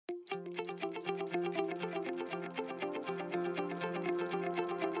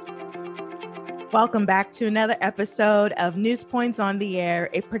Welcome back to another episode of News Points on the Air,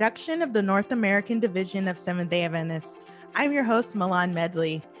 a production of the North American Division of Seventh-day Adventists. I'm your host, Milan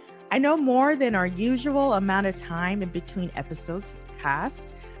Medley. I know more than our usual amount of time in between episodes has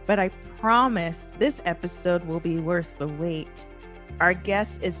passed, but I promise this episode will be worth the wait. Our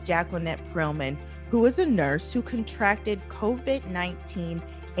guest is Jacquelinette Perlman, who is a nurse who contracted COVID-19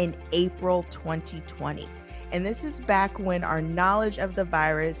 in April 2020. And this is back when our knowledge of the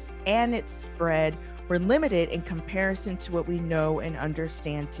virus and its spread were limited in comparison to what we know and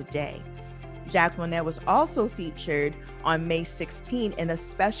understand today. Jacquelinette was also featured on May 16 in a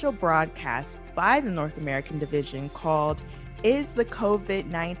special broadcast by the North American Division called Is the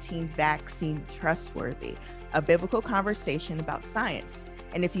COVID-19 Vaccine Trustworthy? A biblical conversation about science.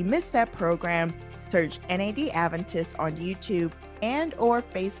 And if you missed that program, search NAD Adventist on YouTube and or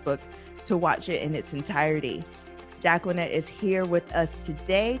Facebook to watch it in its entirety. Jacquelinette is here with us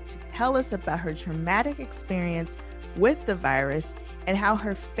today to tell us about her traumatic experience with the virus and how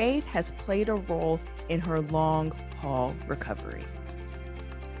her faith has played a role in her long-haul recovery.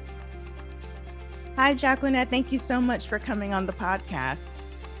 Hi, Jacquelinette. Thank you so much for coming on the podcast.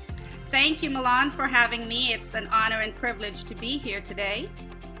 Thank you, Milan, for having me. It's an honor and privilege to be here today.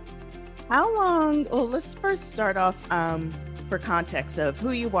 Let's first start off for context of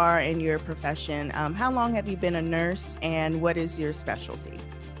who you are and your profession. How long have you been a nurse and what is your specialty?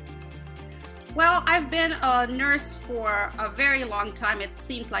 Well, I've been a nurse for a very long time. It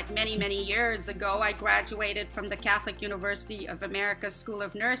seems like many, many years ago. I graduated from the Catholic University of America School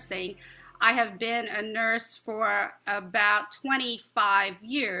of Nursing. I have been a nurse for about 25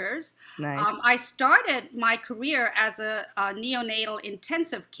 years. Nice. I started my career as a neonatal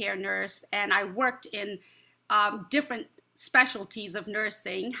intensive care nurse, and I worked in different specialties of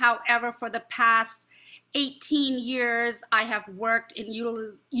nursing. However, for the past 18 years, I have worked in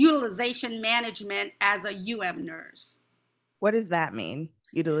utilization management as a nurse. What does that mean,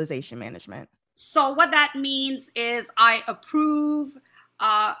 utilization management? So what that means is I approve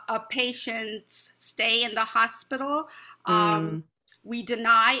a patient's stay in the hospital. We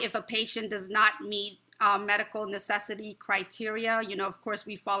deny if a patient does not meet medical necessity criteria. You know, of course,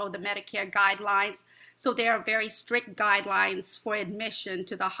 we follow the Medicare guidelines. So there are very strict guidelines for admission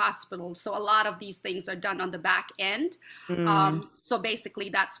to the hospital. So a lot of these things are done on the back end. So basically,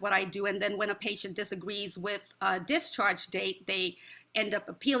 that's what I do. And then when a patient disagrees with a discharge date, they end up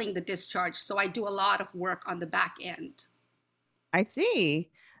appealing the discharge. So I do a lot of work on the back end. I see.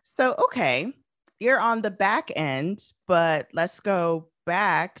 So, okay, you're on the back end, but let's go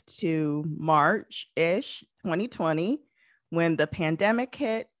back to March-ish 2020 when the pandemic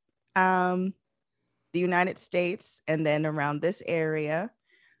hit the United States and then around this area.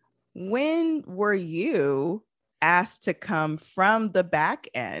 When were you asked to come from the back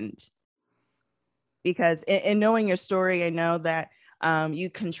end? Because in knowing your story, I know that you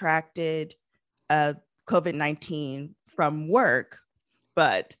contracted COVID-19 from work,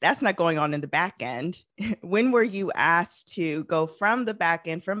 but that's not going on in the back end. When were you asked to go from the back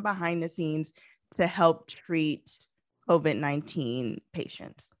end, from behind the scenes, to help treat COVID-19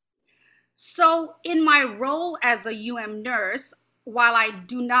 patients? So in my role as a nurse, while I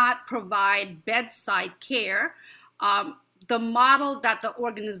do not provide bedside care, the model that the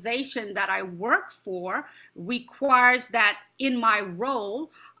organization that I work for requires that in my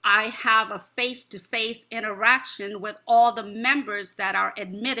role, I have a face-to-face interaction with all the members that are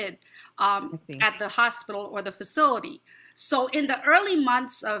admitted at the hospital or the facility. So in the early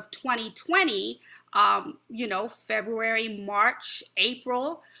months of 2020, February, March,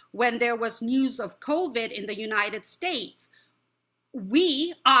 April, when there was news of COVID in the United States,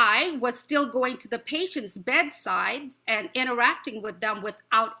 I was still going to the patient's bedside and interacting with them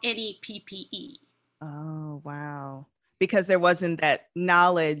without any PPE. Oh, wow. Because there wasn't that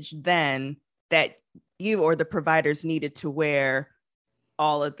knowledge then that you or the providers needed to wear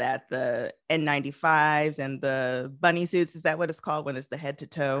all of that, the N95s and the bunny suits. Is that what it's called when it's the head to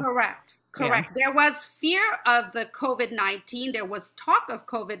toe? Correct. Yeah. There was fear of the COVID-19. There was talk of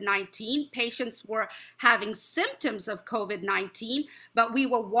COVID-19. Patients were having symptoms of COVID-19, but we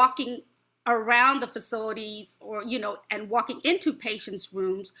were walking around the facilities and walking into patients'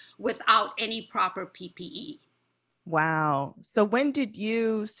 rooms without any proper PPE. Wow. So when did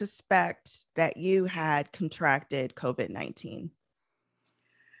you suspect that you had contracted COVID-19?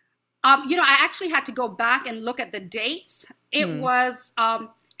 I actually had to go back and look at the dates. It was,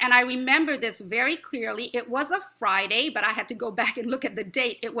 and I remember this very clearly. It was a Friday, but I had to go back and look at the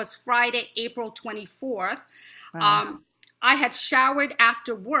date. It was Friday, April 24th. Wow. I had showered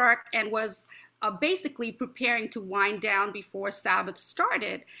after work and was basically preparing to wind down before Sabbath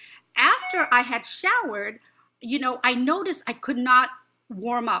started. after I had showered, I noticed I could not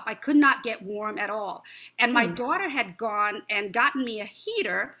warm up. I could not get warm at all. And my daughter had gone and gotten me a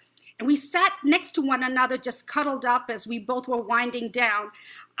heater, and we sat next to one another, just cuddled up as we both were winding down.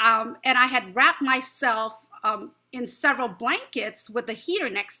 And I had wrapped myself in several blankets with the heater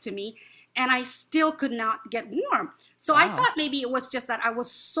next to me, and I still could not get warm. So I thought maybe it was just that I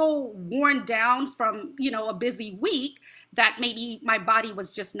was so worn down from, a busy week that maybe my body was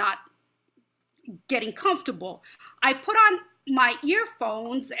just not getting comfortable. I put on my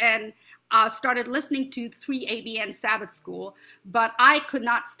earphones and started listening to 3ABN Sabbath School, but I could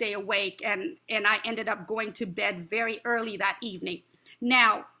not stay awake, and I ended up going to bed very early that evening.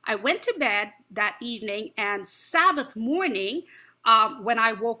 Now, I went to bed that evening, and Sabbath morning, when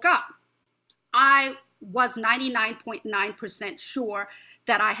I woke up, I was 99.9% sure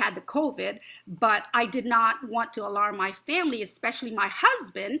that I had the COVID, but I did not want to alarm my family, especially my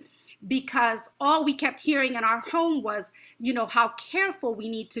husband, because all we kept hearing in our home was, how careful we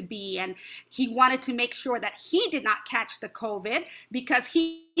need to be. And he wanted to make sure that he did not catch the COVID because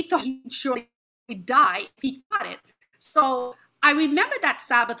he thought he'd surely die if he caught it. So I remember that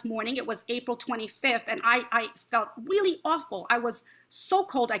Sabbath morning, it was April 25th, and I felt really awful. I was so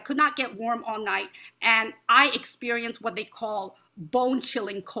cold, I could not get warm all night, and I experienced what they call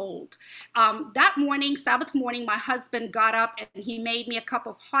bone-chilling cold. That morning, Sabbath morning, my husband got up and he made me a cup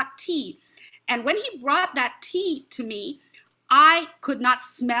of hot tea. And when he brought that tea to me, I could not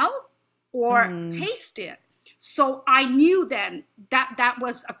smell or taste it. So I knew then that that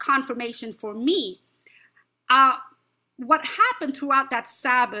was a confirmation for me. What happened throughout that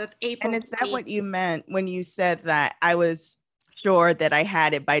Sabbath, April. And is that what you meant when you said that I was sure that I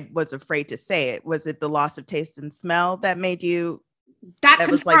had it, but I was afraid to say it? Was it the loss of taste and smell that made you? That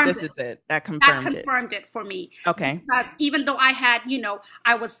was like, this is it. That confirmed it for me. Okay. Because even though I had,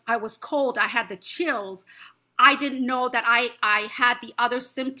 I was cold, I had the chills, I didn't know that I had the other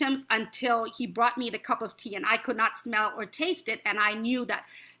symptoms until he brought me the cup of tea, and I could not smell or taste it. And I knew that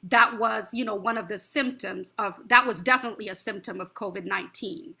that was, one of the symptoms that was definitely a symptom of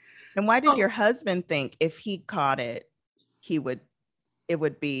COVID-19. And why did your husband think if he caught it, it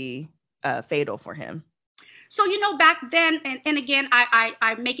would be fatal for him? So, back then, and again,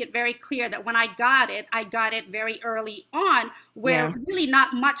 I make it very clear that when I got it very early on, where really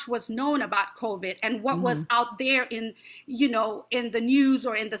not much was known about COVID. And what was out there in the news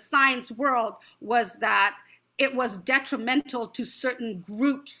or in the science world was that it was detrimental to certain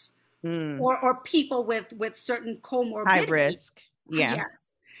groups or people with certain comorbidities. High risk. Yeah. Yes.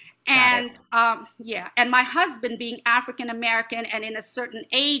 And and my husband being African American and in a certain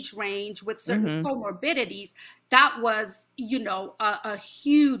age range with certain comorbidities, that was, a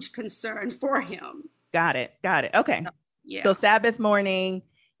huge concern for him. Got it. Okay. Yeah. So Sabbath morning,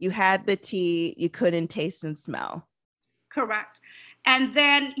 you had the tea, you couldn't taste and smell. Correct. And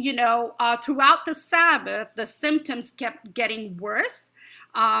then, throughout the Sabbath, the symptoms kept getting worse.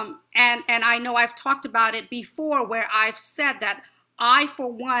 And I know I've talked about it before where I've said that I,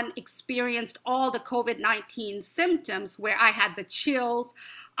 for one, experienced all the COVID-19 symptoms where I had the chills,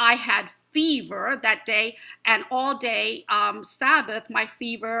 I had fever that day, and all day Sabbath, my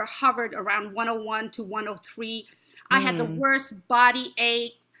fever hovered around 101 to 103. I had the worst body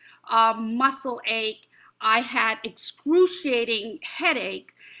ache, muscle ache. I had excruciating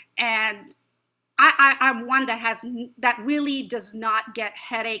headache, and I'm one that really does not get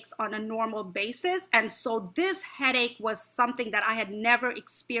headaches on a normal basis. And so this headache was something that I had never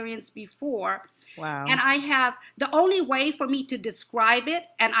experienced before. Wow. And the only way for me to describe it,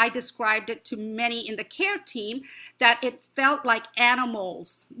 and I described it to many in the care team, that it felt like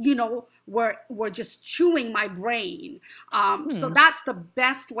animals, were just chewing my brain. So that's the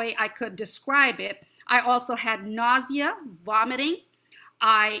best way I could describe it. I also had nausea, vomiting.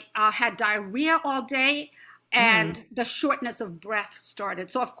 I had diarrhea all day, and the shortness of breath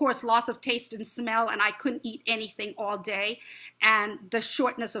started. So, of course, loss of taste and smell, and I couldn't eat anything all day. And the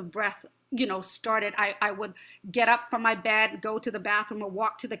shortness of breath, started. I would get up from my bed, go to the bathroom, or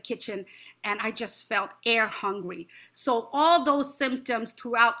walk to the kitchen, and I just felt air hungry. So all those symptoms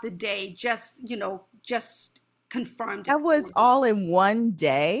throughout the day just confirmed it. That was all in one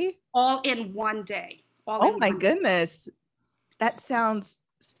day? All in one day. Oh, my goodness. That sounds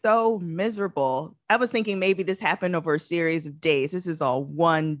so miserable. I was thinking maybe this happened over a series of days. This is all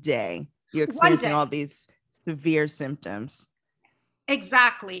one day. You're experiencing all these severe symptoms.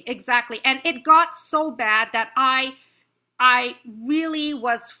 Exactly. And it got so bad that I really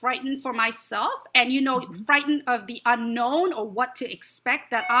was frightened for myself and, frightened of the unknown or what to expect,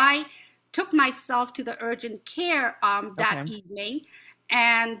 that I took myself to the urgent care that evening.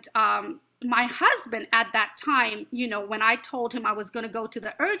 And my husband at that time, when I told him I was going to go to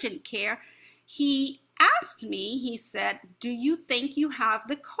the urgent care, he asked me, he said, "Do you think you have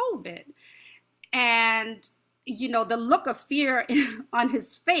the COVID?" And, the look of fear on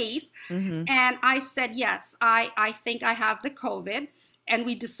his face. Mm-hmm. And I said, "Yes, I think I have the COVID." And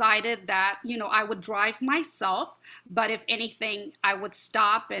we decided that, I would drive myself, but if anything, I would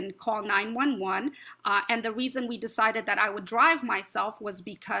stop and call 911. And the reason we decided that I would drive myself was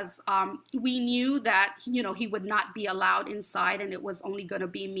because we knew that, he would not be allowed inside and it was only going to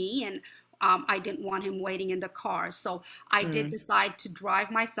be me. And I didn't want him waiting in the car. So I did decide to drive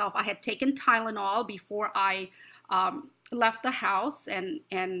myself. I had taken Tylenol before I left the house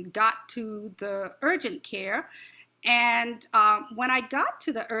and got to the urgent care. And when I got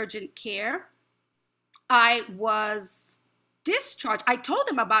to the urgent care, I was discharged. I told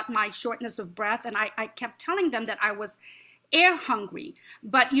them about my shortness of breath, and I kept telling them that I was air hungry.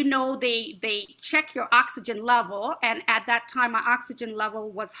 But they check your oxygen level, and at that time my oxygen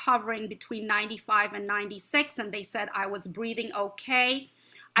level was hovering between 95 and 96, and they said I was breathing okay.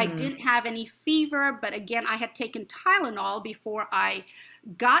 I didn't have any fever, but again, I had taken Tylenol before I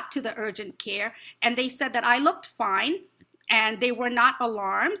got to the urgent care, and they said that I looked fine, and they were not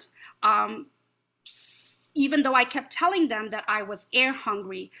alarmed, even though I kept telling them that I was air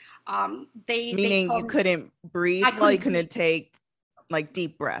hungry. Meaning you couldn't breathe while you couldn't take like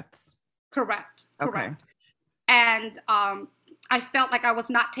deep breaths. Correct. Okay. And I felt like I was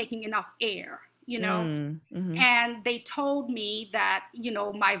not taking enough air. And they told me that,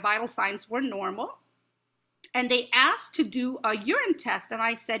 my vital signs were normal. And they asked to do a urine test. And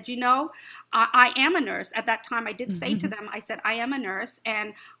I said, I am a nurse. At that time, I did say to them, I said, I am a nurse.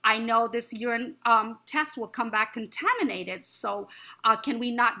 And I know this urine test will come back contaminated. So can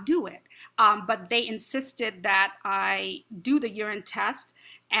we not do it? But they insisted that I do the urine test.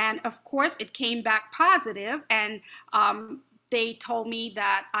 And of course, it came back positive. And they told me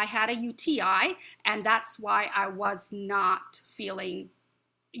that I had a UTI, and that's why I was not feeling,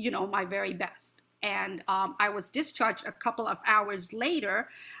 my very best. And I was discharged a couple of hours later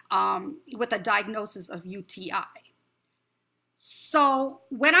with a diagnosis of UTI. So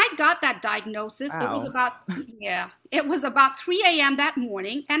when I got that diagnosis, it was about 3 a.m. that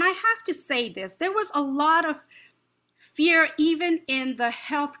morning. And I have to say this, there was a lot of fear even in the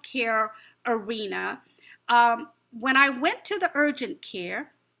healthcare arena. When I went to the urgent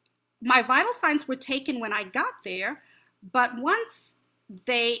care, my vital signs were taken when I got there, but once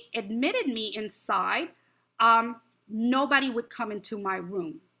they admitted me inside, nobody would come into my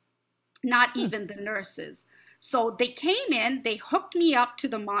room, not even the nurses. So they came in, they hooked me up to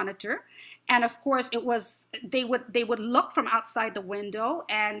the monitor, and of course they would look from outside the window,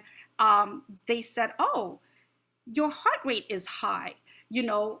 and they said, "Oh, your heart rate is high.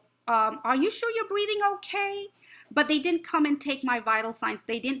 Are you sure you're breathing okay?" But they didn't come and take my vital signs.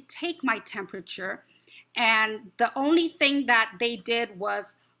 They didn't take my temperature. And the only thing that they did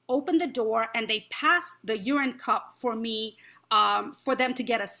was open the door and they passed the urine cup for me, for them to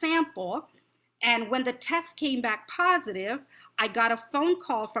get a sample. And when the test came back positive, I got a phone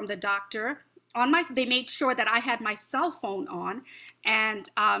call from the doctor. They made sure that I had my cell phone on, and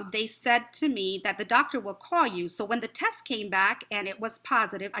they said to me that the doctor will call you. So when the test came back and it was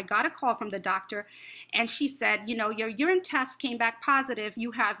positive, I got a call from the doctor, and she said, your urine test came back positive,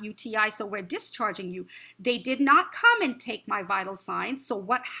 you have UTI, so we're discharging you. They did not come and take my vital signs. So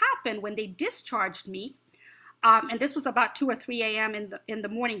what happened when they discharged me, and this was about 2 or 3 a.m. in the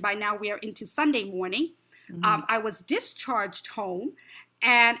morning, by now we are into Sunday morning, I was discharged home.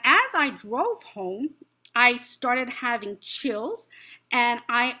 And as I drove home, I started having chills, and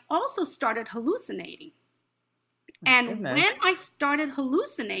I also started hallucinating. And when I started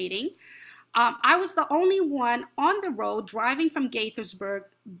hallucinating, I was the only one on the road driving from Gaithersburg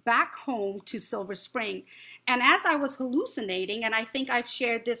back home to Silver Spring. And as I was hallucinating, and I think I've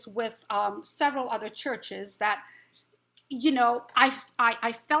shared this with several other churches, that,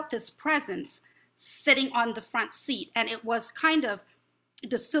 I felt this presence sitting on the front seat, and it was kind of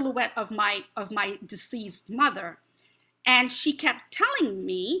the silhouette of my deceased mother. And she kept telling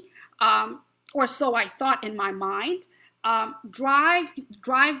me, or so I thought in my mind, drive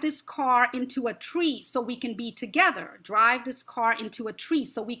this car into a tree so we can be together. Drive this car into a tree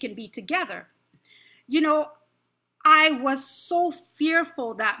so we can be together. I was so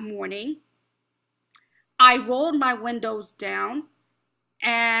fearful that morning. I rolled my windows down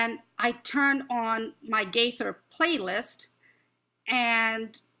and I turned on my Gaither playlist.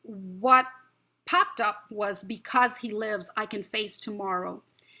 And what popped up was Because He Lives, I Can Face Tomorrow.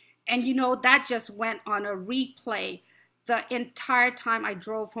 And that just went on a replay the entire time I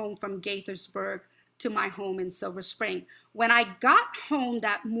drove home from Gaithersburg to my home in Silver Spring. When I got home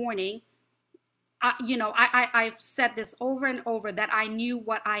that morning, I've said this over and over that I knew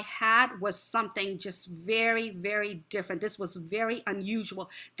what I had was something just very, very different. This was very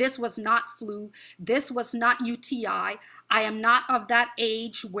unusual. This was not flu. This was not UTI. I am not of that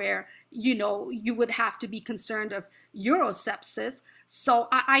age where, you would have to be concerned of urosepsis. So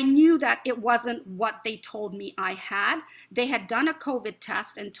I knew that it wasn't what they told me I had. They had done a COVID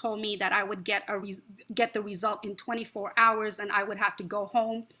test and told me that I would get the result in 24 hours and I would have to go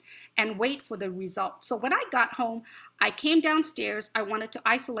home and wait for the result. So when I got home, I came downstairs. I wanted to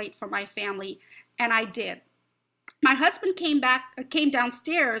isolate from my family, and I did. My husband came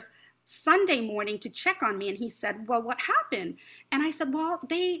downstairs Sunday morning to check on me, and he said, "Well, what happened?" And I said, "Well,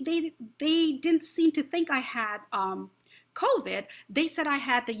 they didn't seem to think I had COVID. They said I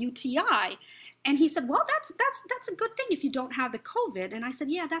had the UTI." And he said, "Well, that's a good thing if you don't have the COVID." And I said,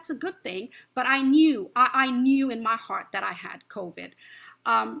 "Yeah, that's a good thing." But I knew in my heart that I had COVID.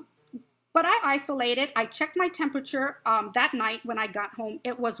 But I isolated. I checked my temperature that night when I got home.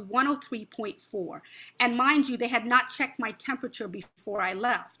 It was 103.4. And mind you, they had not checked my temperature before I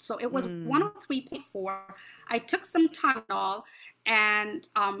left. So it was 103.4. I took some Tylenol, and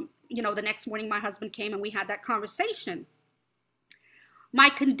the next morning my husband came and we had that conversation. My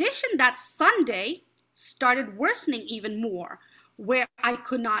condition that Sunday started worsening even more, where I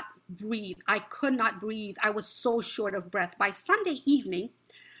could not breathe. I was so short of breath. By Sunday evening,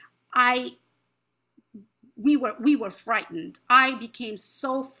 we were frightened. I became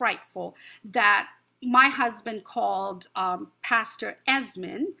so frightful that my husband called Pastor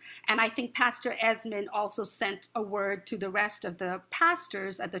Esmond, and I think Pastor Esmond also sent a word to the rest of the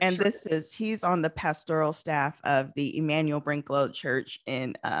pastors at the church. And he's on the pastoral staff of the Emmanuel Brinklow Church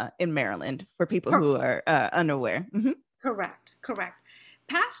in Maryland, for people who are unaware. Mm-hmm. Correct.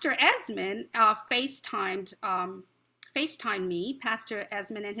 Pastor Esmond FaceTimed me, Pastor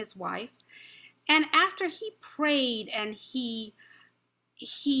Esmond and his wife, and after he prayed and he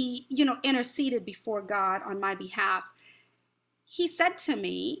interceded before God on my behalf, he said to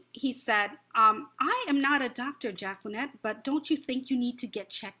me, "I am not a doctor, Jacqueline, but don't you think you need to get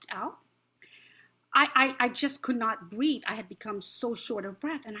checked out?" I just could not breathe. I had become so short of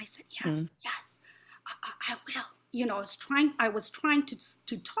breath. And I said, yes, I will. I was trying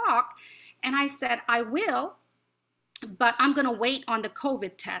to talk, and I said, "I will, but I'm going to wait on the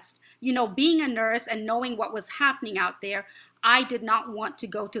COVID test." Being a nurse and knowing what was happening out there, I did not want to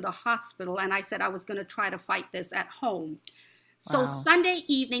go to the hospital. And I said I was going to try to fight this at home. So Sunday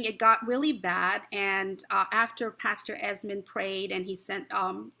evening, it got really bad. And after Pastor Esmond prayed and he sent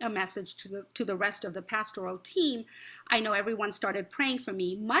a message to the rest of the pastoral team, I know everyone started praying for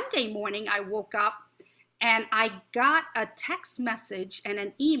me. Monday morning, I woke up and I got a text message and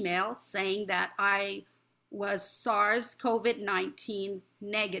an email saying that I was SARS-CoV-19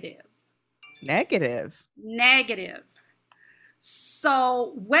 negative. Negative.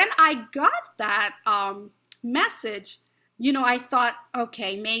 So when I got that message, I thought,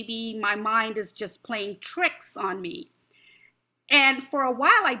 okay, maybe my mind is just playing tricks on me. And for a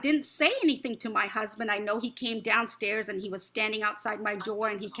while, I didn't say anything to my husband. I know he came downstairs and he was standing outside my door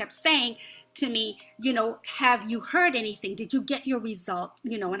and he kept saying to me, "Have you heard anything? Did you get your result?"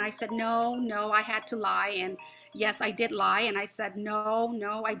 And I said, no, I had to lie. And yes, I did lie. And I said,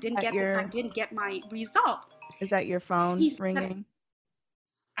 no, I didn't get my result. Is that your phone ringing?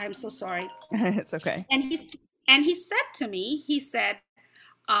 I'm so sorry. It's okay. And he said to me,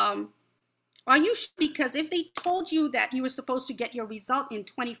 "Are you sure? Because if they told you that you were supposed to get your result in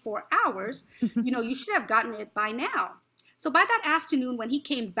 24 hours, you should have gotten it by now." So by that afternoon, when he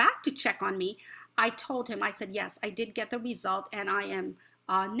came back to check on me, I told him, I said, "Yes, I did get the result and I am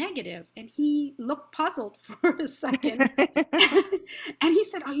negative." And he looked puzzled for a second. And he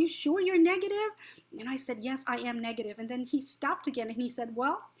said, "Are you sure you're negative?" And I said, "Yes, I am negative." And then he stopped again and he said,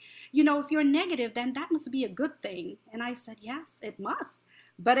 "Well, if you're negative, then that must be a good thing." And I said, "Yes, it must."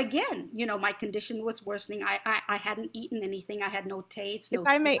 But again, my condition was worsening. I hadn't eaten anything. I had no taste. If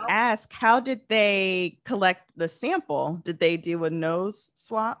I may ask, how did they collect the sample? Did they do a nose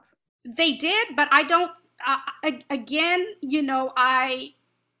swab? They did, but I don't, again,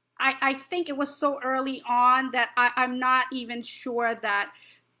 I think it was so early on that I'm not even sure that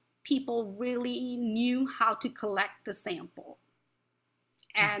people really knew how to collect the sample.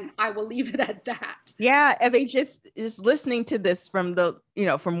 And I will leave it at that. Yeah. And they just listening to this from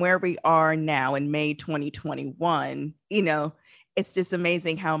from where we are now in May 2021, it's just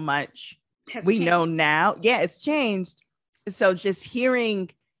amazing how much we know now. Yeah, it's changed. So just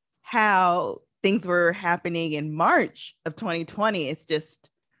hearing how things were happening in March of 2020, it's just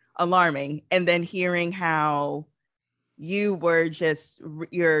alarming. And then hearing how you were just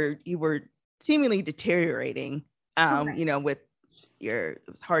you were seemingly deteriorating, you know, with it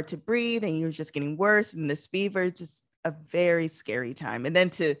was hard to breathe and you were just getting worse, and this fever, just a very scary time. And then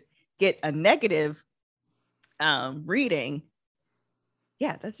to get a negative reading,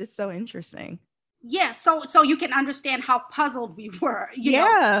 yeah, that's just so interesting. Yeah, so you can understand how puzzled we were. You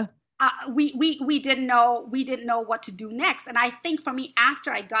know, we didn't know what to do next. And I think for me,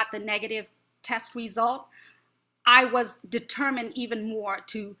 after I got the negative test result, I was determined even more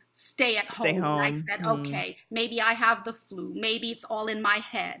to stay at home. And I said, okay, maybe I have the flu. Maybe it's all in my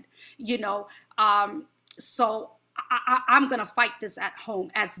head, you know. So I'm going to fight this at home.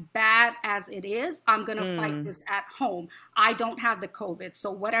 As bad as it is, I'm going to fight this at home. I don't have the COVID.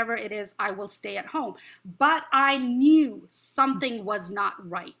 So whatever it is, I will stay at home. But I knew something was not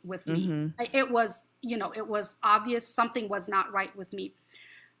right with me. It was, you know, it was obvious something was not right with me.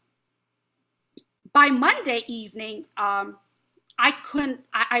 By Monday evening, I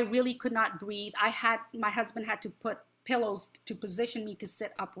really could not breathe. My husband had to put pillows to position me to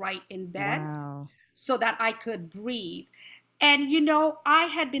sit upright in bed so that I could breathe. And, you know, I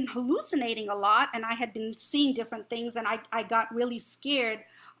had been hallucinating a lot and I had been seeing different things, and I got really scared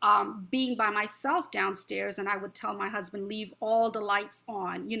being by myself downstairs. And I would tell my husband, leave all the lights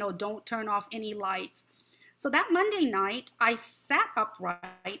on, you know, don't turn off any lights. So that Monday night, I sat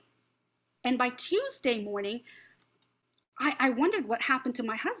upright. And by Tuesday morning, I wondered what happened to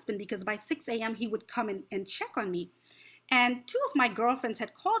my husband, because by 6 a.m. he would come and check on me. And two of my girlfriends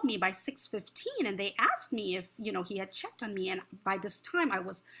had called me by 6:15 and they asked me if, you know, he had checked on me. And by this time I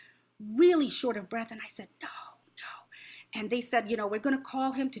was really short of breath. And I said, no. And they said, you know, we're going to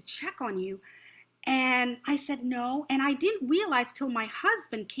call him to check on you. And I said, no. And I didn't realize till my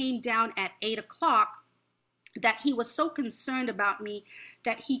husband came down at 8 o'clock that he was so concerned about me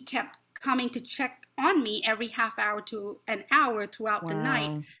that he kept coming to check on me every half hour to an hour throughout the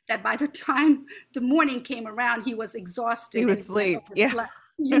night, that by the time the morning came around, he was exhausted. He was asleep. Slept,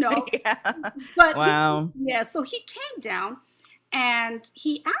 you know. But so he came down and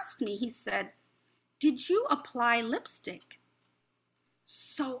he asked me, he said, did you apply lipstick?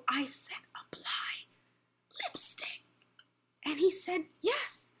 So I said, apply lipstick? And he said,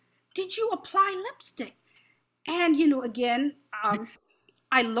 yes. Did you apply lipstick? And, you know, again,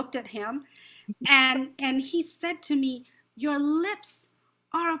 I looked at him and he said to me, your lips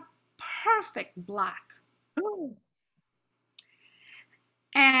are a perfect black. Oh.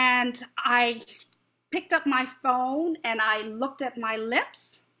 And I picked up my phone and I looked at my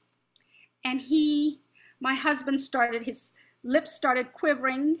lips, and my husband his lips started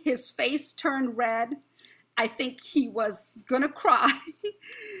quivering, his face turned red. I think he was gonna cry.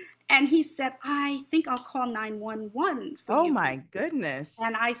 And he said, I think I'll call 911 for you. Oh my goodness.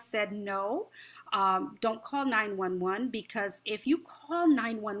 And I said, no, don't call 911, because if you call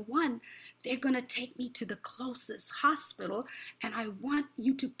 911, they're going to take me to the closest hospital. And I want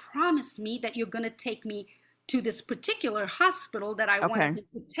you to promise me that you're going to take me to this particular hospital that I wanted him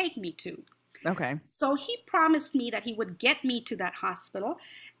to take me to. Okay. So he promised me that he would get me to that hospital,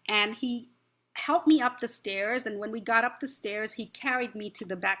 and he helped me up the stairs. And when we got up the stairs, he carried me to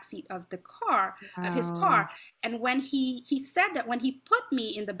the back seat of the car, of his car. And when he said that when he put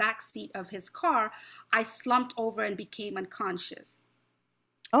me in the back seat of his car, I slumped over and became unconscious.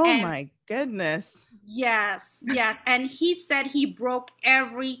 Oh my goodness. Yes. And he said he broke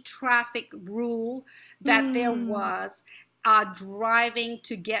every traffic rule that there was, driving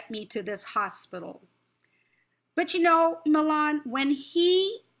to get me to this hospital. But you know, Milan, when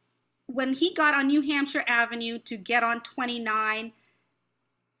he got on New Hampshire Avenue to get on 29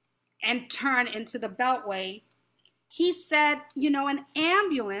 and turn into the Beltway, he said, you know, an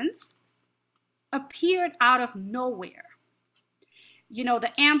ambulance appeared out of nowhere. You know,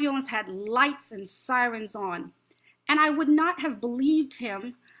 the ambulance had lights and sirens on. And I would not have believed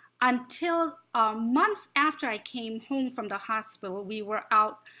him until months after I came home from the hospital. We were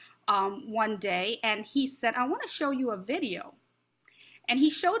out one day and he said, I want to show you a video. And he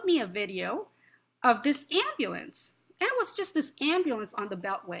showed me a video of this ambulance. And it was just this ambulance on the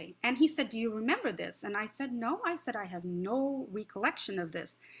Beltway. And he said, do you remember this? And I said, no. I said, I have no recollection of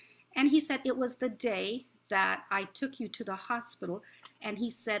this. And he said, it was the day that I took you to the hospital. And he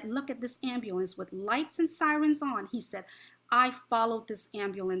said, look at this ambulance with lights and sirens on. He said, I followed this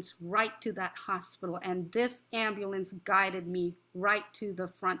ambulance right to that hospital. And this ambulance guided me right to the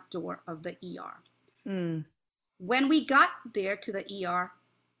front door of the ER. When we got there to the ER,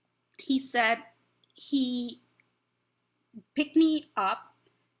 he said he picked me up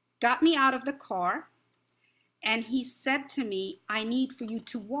got me out of the car, and he said to me, I need for you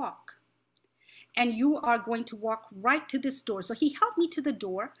to walk. And you are going to walk right to this door. So he helped me to the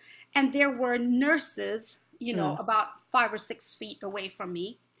door, and there were nurses, about 5 or 6 feet away from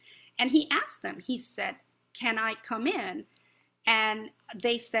me. And he asked them, he said, can I come in? And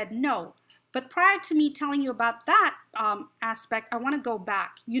they said no. But prior to me telling you about that aspect, I want to go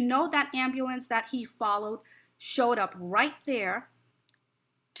back. That ambulance that he followed showed up right there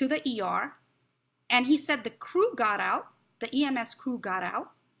to the ER. And he said the crew got out, the EMS crew got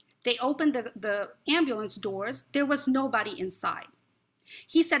out. They opened the ambulance doors. There was nobody inside.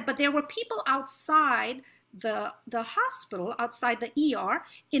 He said, but there were people outside the hospital, outside the ER,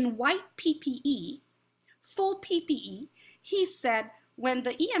 in white PPE, full PPE. He said when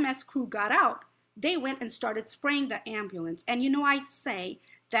the EMS crew got out, they went and started spraying the ambulance. And I say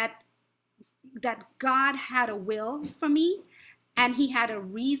that God had a will for me, and he had a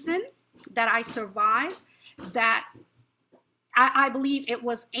reason that I survived, that I believe it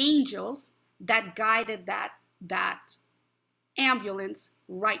was angels that guided that ambulance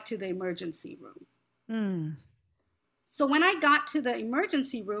right to the emergency room. Mm. So when I got to the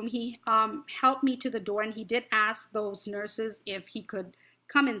emergency room, he helped me to the door, and he did ask those nurses if he could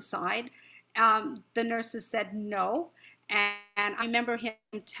come inside. The nurses said no. And I remember him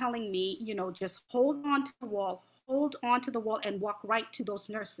telling me, just hold on to the wall, and walk right to those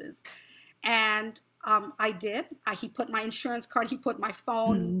nurses. And I did. He put my insurance card, he put my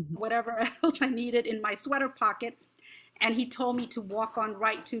phone, whatever else I needed in my sweater pocket. And he told me to walk on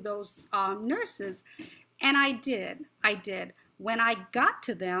right to those nurses. And I did. When I got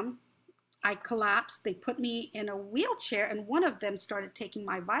to them, I collapsed. They put me in a wheelchair, and one of them started taking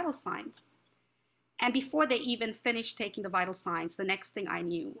my vital signs. And before they even finished taking the vital signs, the next thing I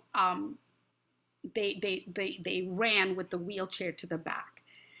knew, they ran with the wheelchair to the back.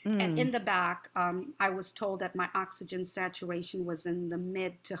 And in the back, I was told that my oxygen saturation was in the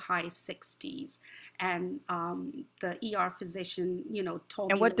mid to high 60s. And the ER physician, told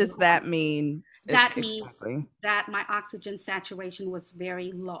me. And what does that mean? That means that my oxygen saturation was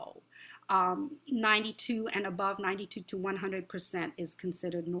very low. 92 and above, 92 to 100% is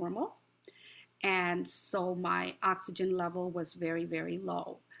considered normal. And so my oxygen level was very, very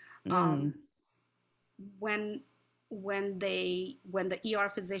low. When the ER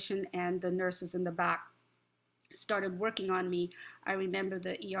physician and the nurses in the back started working on me, I remember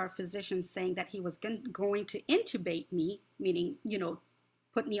the ER physician saying that he was going to intubate me, meaning,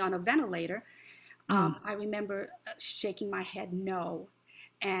 put me on a ventilator. I remember shaking my head no.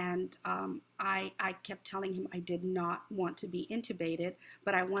 And I kept telling him I did not want to be intubated,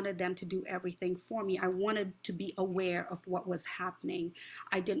 but I wanted them to do everything for me. I wanted to be aware of what was happening.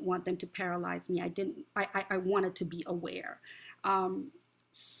 I didn't want them to paralyze me. I wanted to be aware.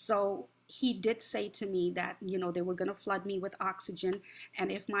 So he did say to me that, they were going to flood me with oxygen.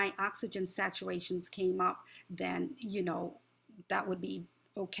 And if my oxygen saturations came up, then, that would be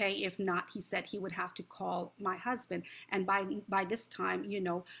okay. If not, he said he would have to call my husband. And by this time,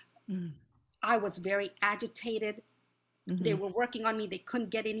 I was very agitated. They were working on me. They couldn't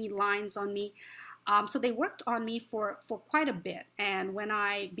get any lines on me. So they worked on me for quite a bit. And when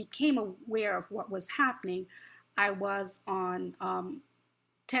I became aware of what was happening, I was on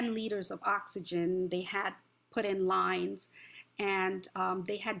 10 liters of oxygen. They had put in lines, and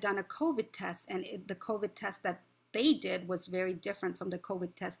they had done a COVID test. And the COVID test that they did was very different from the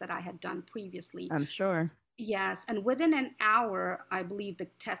COVID test that I had done previously. I'm sure. Yes. And within an hour, I believe the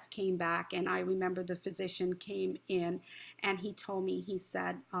test came back. And I remember the physician came in, and he told me, he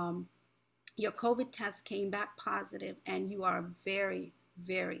said, your COVID test came back positive, and you are very,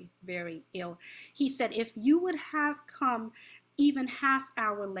 very, very ill. He said, if you would have come even half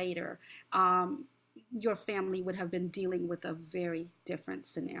hour later, your family would have been dealing with a very different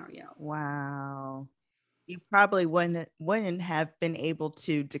scenario. Wow. You probably wouldn't have been able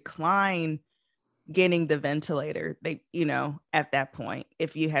to decline getting the ventilator, at that point,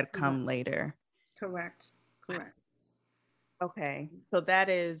 if you had come later. Correct. Okay. So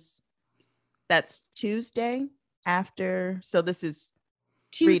that's Tuesday after. So this is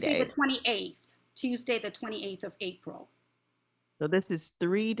Tuesday the 28th. Tuesday the 28th of April. So this is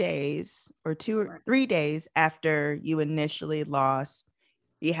 3 days or 2 or 3 days after you initially lost.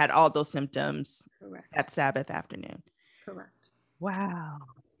 You had all those symptoms. Correct. That Sabbath afternoon. Correct. Wow.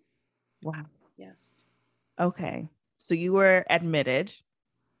 Yes. Okay. So you were admitted.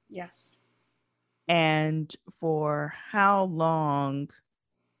 Yes. And for how long?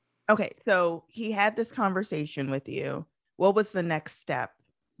 Okay. So he had this conversation with you. What was the next step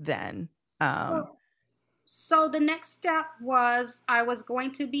then? So the next step was I was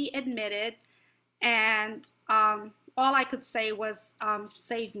going to be admitted, and all I could say was,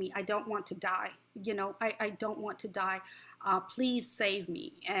 save me. I don't want to die. I don't want to die. Please save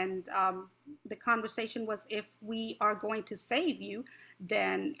me. And the conversation was, if we are going to save you,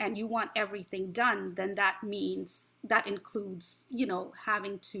 then, and you want everything done, then that includes,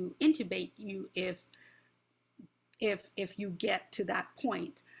 having to intubate you if you get to that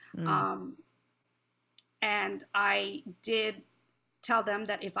point. And I did tell them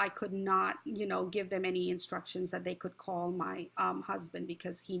that if I could not, give them any instructions, that they could call my husband,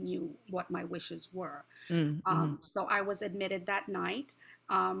 because he knew what my wishes were. So I was admitted that night.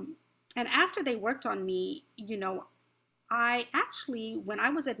 And after they worked on me, I actually, when I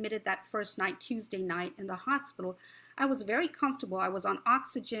was admitted that first night, Tuesday night in the hospital, I was very comfortable. I was on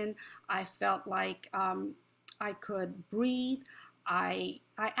oxygen. I felt like I could breathe. I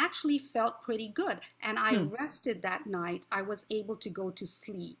actually felt pretty good, and I rested that night. I was able to go to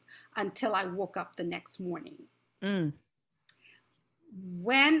sleep until I woke up the next morning.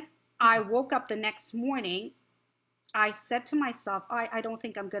 When I woke up the next morning, I said to myself, I don't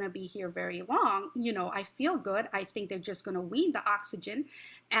think I'm going to be here very long. I feel good. I think they're just going to wean the oxygen,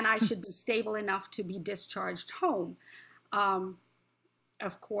 and I should be stable enough to be discharged home.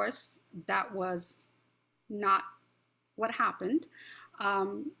 Of course, that was not what happened.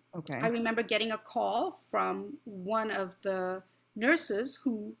 Okay. I remember getting a call from one of the nurses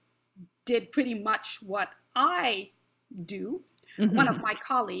who did pretty much what I do, one of my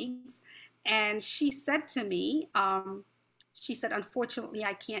colleagues, and she said to me, she said, unfortunately,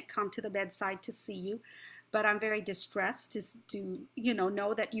 I can't come to the bedside to see you, but I'm very distressed to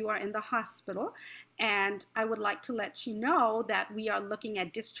know that you are in the hospital, and I would like to let you know that we are looking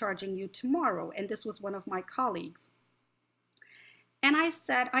at discharging you tomorrow. And this was one of my colleagues. And I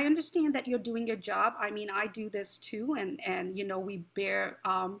said, I understand that you're doing your job. I mean, I do this too, and we bear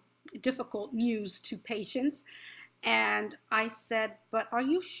difficult news to patients. And I said, but are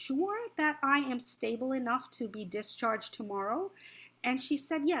you sure that I am stable enough to be discharged tomorrow? And she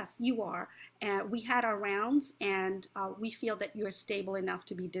said, yes, you are. And we had our rounds, and we feel that you're stable enough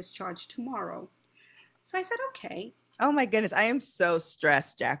to be discharged tomorrow. So I said, okay. Oh my goodness, I am so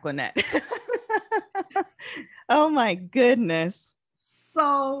stressed, Jacquelinette. Oh my goodness.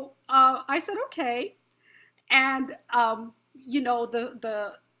 So I said, okay. And,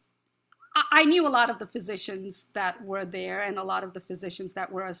 I knew a lot of the physicians that were there, and a lot of the physicians that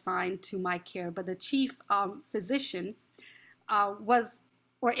were assigned to my care, but the chief physician was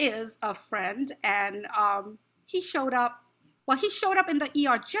or is a friend, and he showed up. Well, he showed up in the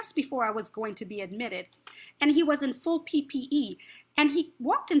ER just before I was going to be admitted, and he was in full PPE. And he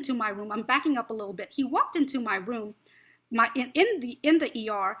walked into my room. I'm backing up a little bit. He walked into my room, in the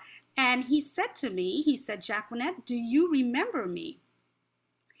ER, and he said to me, he said, Jacquelinette, do you remember me?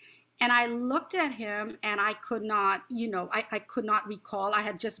 And I looked at him, and I could not, I could not recall. I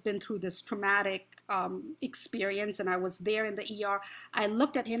had just been through this traumatic experience, and I was there in the ER. I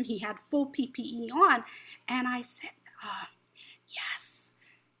looked at him. He had full PPE on, and I said, yes,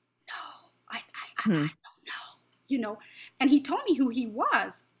 no, I don't know, And he told me who he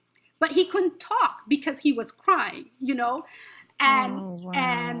was, but he couldn't talk because he was crying,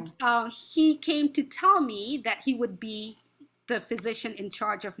 And he came to tell me that he would be the physician in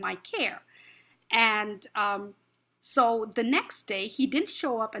charge of my care. And so the next day, he didn't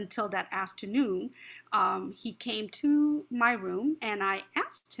show up until that afternoon. He came to my room, and I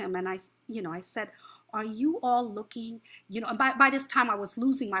asked him, and I said, are you all looking, and by this time I was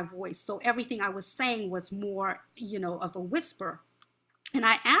losing my voice. So everything I was saying was more, of a whisper. And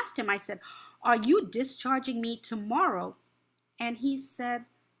I asked him, I said, are you discharging me tomorrow? And he said,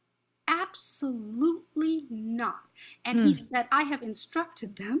 absolutely not. And he said, I have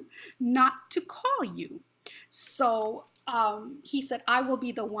instructed them not to call you. So he said, I will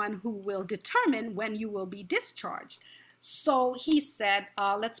be the one who will determine when you will be discharged. So he said,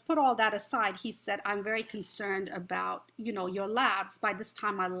 let's put all that aside. He said, I'm very concerned about, your labs. By this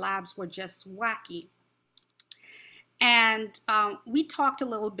time, my labs were just wacky. And we talked a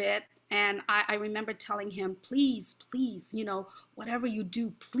little bit, and I remember telling him, please, whatever you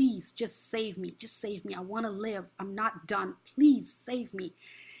do, please just save me. Just save me. I want to live. I'm not done. Please save me.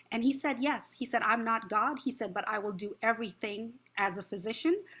 And he said, yes. He said, I'm not God. He said, but I will do everything as a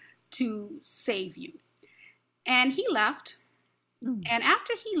physician to save you. And he left. And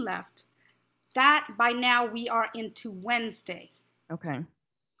after he left, that by now we are into Wednesday. Okay.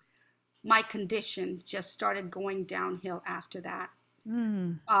 My condition just started going downhill after that.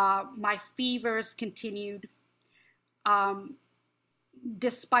 My fevers continued.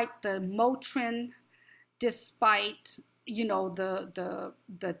 Despite the Motrin, despite, the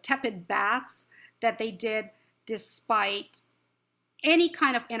tepid baths that they did, despite any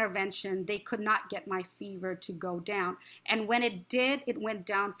kind of intervention, they could not get my fever to go down. And when it did, it went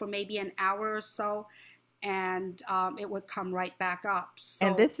down for maybe an hour or so, and it would come right back up.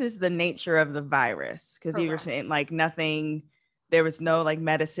 And this is the nature of the virus, because you were saying like nothing, there was no like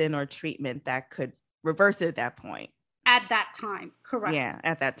medicine or treatment that could reverse it at that point. At that time, correct. Yeah,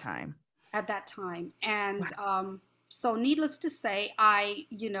 at that time. And so needless to say,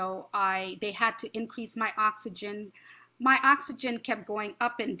 they had to increase my oxygen. My oxygen kept going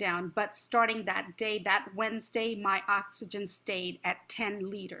up and down, but starting that day, that Wednesday, my oxygen stayed at 10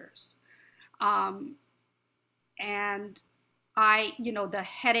 liters. And the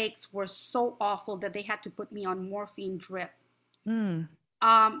headaches were so awful that they had to put me on morphine drip.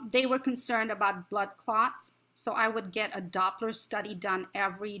 They were concerned about blood clots, so I would get a Doppler study done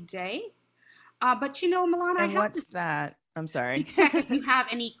every day. But Milan, I have what's that? I'm sorry. Check if you have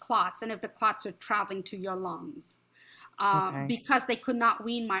any clots and if the clots are traveling to your lungs. Because they could not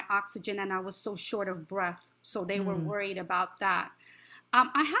wean my oxygen and I was so short of breath. So they were worried about that.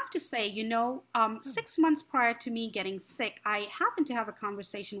 I have to say, 6 months prior to me getting sick, I happened to have a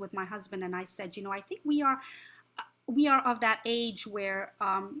conversation with my husband and I said, I think we are of that age where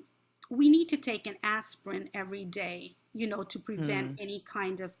we need to take an aspirin every day, to prevent any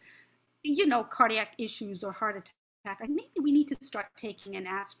kind of, cardiac issues or heart attack. Like maybe we need to start taking an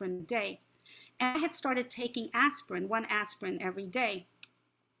aspirin a day. And I had started taking one aspirin every day.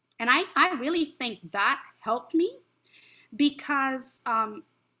 And I really think that helped me because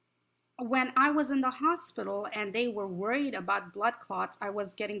when I was in the hospital and they were worried about blood clots, I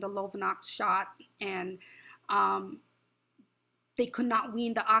was getting the Lovenox shot and they could not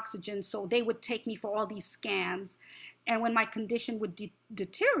wean the oxygen. So they would take me for all these scans. And when my condition would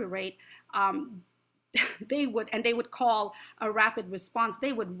deteriorate, they would call a rapid response.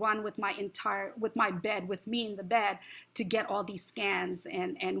 They would run with me in the bed to get all these scans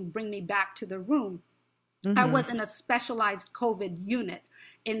and bring me back to the room. I was in a specialized COVID unit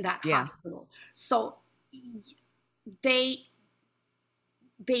in that hospital. So they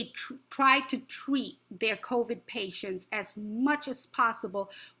tried to treat their COVID patients as much as possible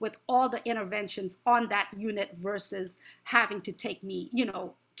with all the interventions on that unit versus having to take me,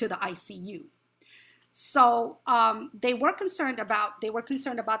 to the ICU. So they were concerned about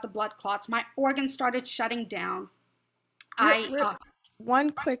the blood clots. My organs started shutting down.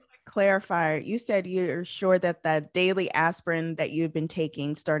 One quick clarifier. You said you're sure that that daily aspirin that you've been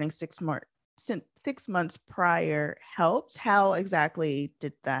taking starting 6 months prior helps. How exactly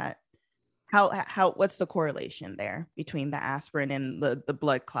did that? How? What's the correlation there between the aspirin and the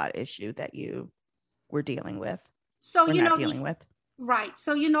blood clot issue that you were dealing with? So dealing with. Right.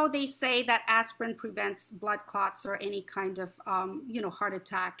 So, they say that aspirin prevents blood clots or any kind of, heart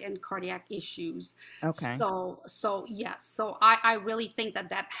attack and cardiac issues. Okay. So yes. So I really think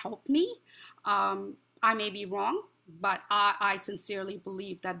that helped me. I may be wrong, but I sincerely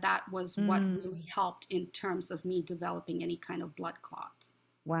believe that was what really helped in terms of me developing any kind of blood clots.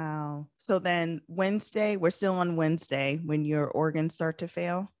 Wow. So then Wednesday, we're still on Wednesday when your organs start to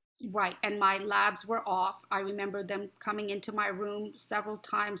fail? Right. And my labs were off. I remember them coming into my room several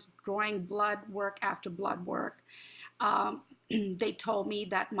times, drawing blood work after blood work. They told me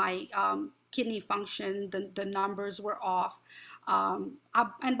that my kidney function, the numbers were off.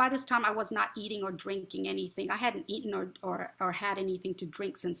 And by this time, I was not eating or drinking anything. I hadn't eaten or had anything to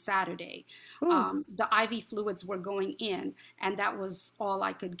drink since Saturday. The IV fluids were going in, and that was all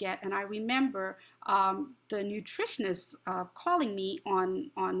I could get. And I remember the nutritionist calling me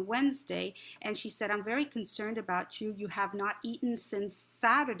on Wednesday, and she said, "I'm very concerned about you. You have not eaten since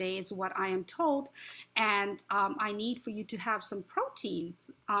Saturday, is what I am told, and I need for you to have some protein."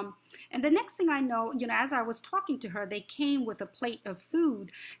 And the next thing I know, as I was talking to her, they came with a plate of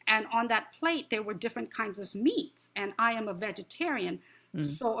food, and on that plate there were different kinds of meats, and I am a vegetarian.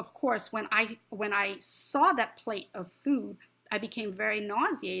 So of course, when I saw that plate of food, I became very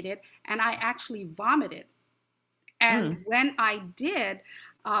nauseated and I actually vomited. And when I did,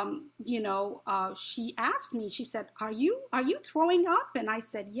 she asked me, she said, are you throwing up? And I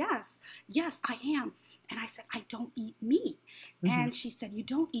said, yes, I am. And I said, I don't eat meat. And she said, you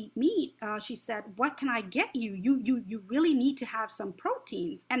don't eat meat? She said, what can I get you? You really need to have some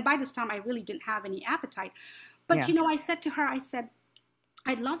proteins. And by this time, I really didn't have any appetite. But, I said to her,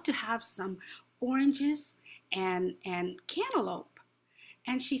 I'd love to have some oranges and cantaloupe.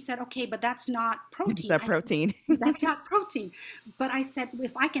 And she said, okay, but that's not protein. That's protein. That's not protein. But I said,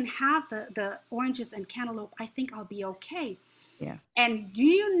 if I can have the oranges and cantaloupe, I think I'll be okay. Yeah. And do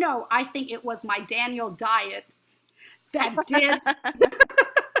you know, I think it was my Daniel diet that did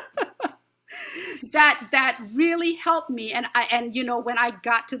that really helped me. And you know, when I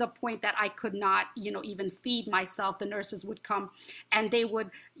got to the point that I could not, you know, even feed myself, the nurses would come and they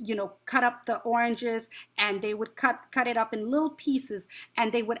would, you know, cut up the oranges, and they would cut it up in little pieces,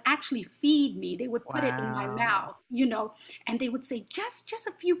 and they would actually feed me. They would put it in my Wow. mouth, you know, and they would say just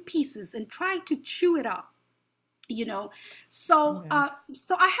a few pieces and try to chew it up, you know. So Yes.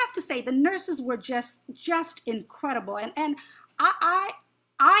 so I have to say the nurses were just incredible. And I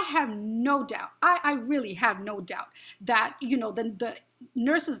I have no doubt, I really have no doubt that, you know, the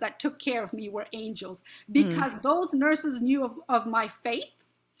nurses that took care of me were angels, Mm. because those nurses knew of my faith.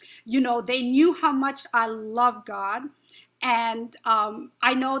 You know, they knew how much I love God. And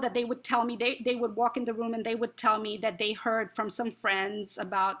I know that they would tell me, they would walk in the room and they would tell me that they heard from some friends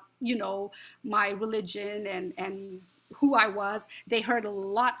about, you know, my religion and who I was. They heard a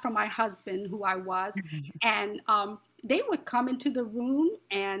lot from my husband, who I was. And they would come into the room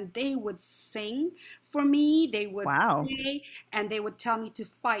and they would sing for me. They would Wow. pray and they would tell me to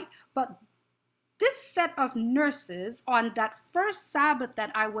fight. But this set of nurses, on that first Sabbath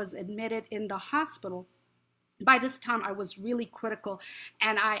that I was admitted in the hospital, by this time I was really critical,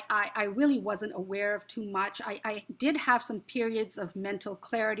 and I really wasn't aware of too much. I did have some periods of mental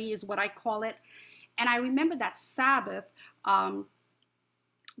clarity, is what I call it. And I remember that Sabbath, um,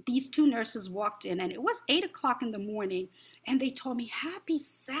 these two nurses walked in, and it was 8 o'clock in the morning, and they told me, "Happy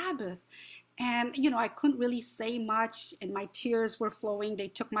Sabbath." And, you know, I couldn't really say much, and my tears were flowing. They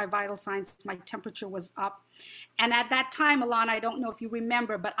took my vital signs, my temperature was up. And at that time, Alana, I don't know if you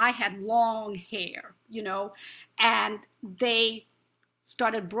remember, but I had long hair, you know, and they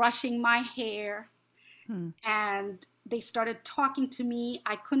started brushing my hair, Hmm. and they started talking to me.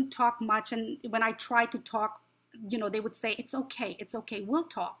 I couldn't talk much. And when I tried to talk, you know, they would say, it's okay, we'll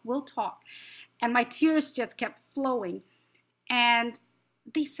talk, we'll talk. And my tears just kept flowing. And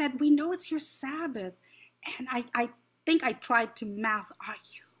they said, "We know it's your Sabbath." And I think I tried to mouth, "Are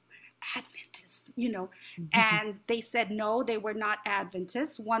you Adventist?" You know. And they said no, they were not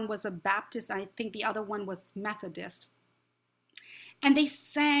Adventists. One was a Baptist, I think the other one was Methodist. And they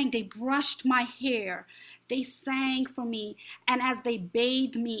sang, they brushed my hair, they sang for me. And as they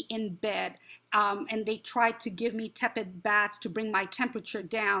bathed me in bed, and they tried to give me tepid baths to bring my temperature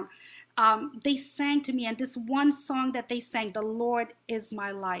down, they sang to me. And this one song that they sang, "The Lord is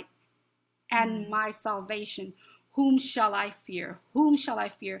my light and Mm. my salvation. Whom shall I fear? Whom shall I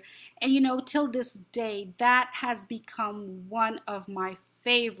fear?" And you know, till this day, that has become one of my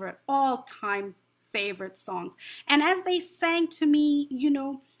favorite, all time favorite songs. And as they sang to me, you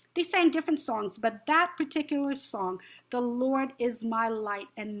know, they sang different songs, but that particular song, "The Lord is my light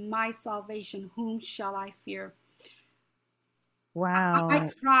and my salvation, whom shall I fear?" I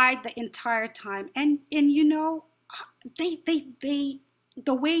Wow. cried the entire time. And you know, they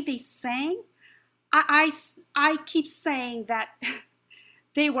the way they sang, I keep saying that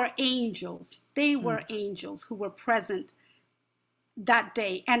they were angels. They Mm. were angels who were present that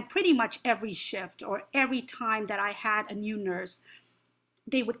day. And pretty much every shift or every time that I had a new nurse,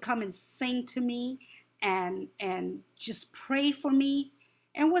 they would come and sing to me and just pray for me.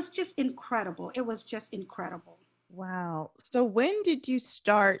 And it was just incredible. It was just incredible. Wow. So when did you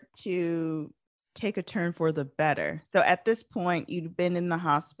start to take a turn for the better? So at this point, you'd been in the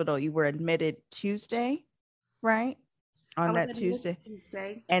hospital, you were admitted Tuesday, right? I On was that admitted Tuesday.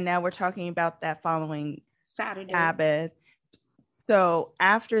 Tuesday, And now we're talking about that following Saturday. Sabbath. So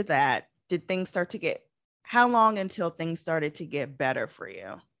after that, did things start to get, how long until things started to get better for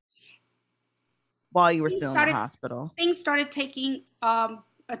you while you were Things still in the started hospital? things started taking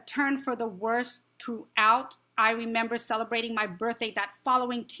a turn for the worse throughout. I remember celebrating my birthday that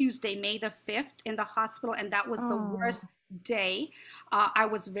following Tuesday, May the 5th, in the hospital, and that was the Oh, worst day. I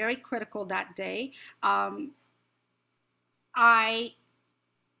was very critical that day. I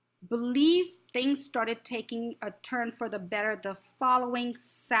believe things started taking a turn for the better the following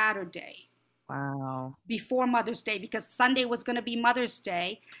Saturday, wow. before Mother's Day, because Sunday was going to be Mother's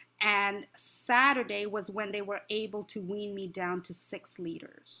Day, and Saturday was when they were able to wean me down to 6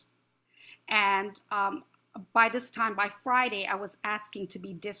 liters. And by this time, by Friday, I was asking to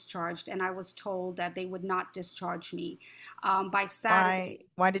be discharged, and I was told that they would not discharge me. By Why Saturday,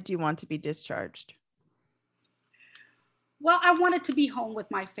 why did you want to be discharged? well, I wanted to be home with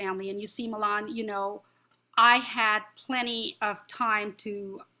my family. And you see, Milan, you know, I had plenty of time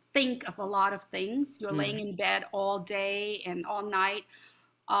to think of a lot of things. You're laying Mm. in bed all day and all night,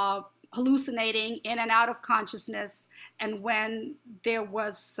 uh, hallucinating in and out of consciousness. And when there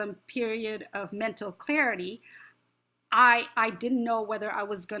was some period of mental clarity, I didn't know whether I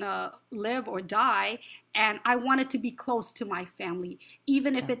was gonna live or die, and I wanted to be close to my family,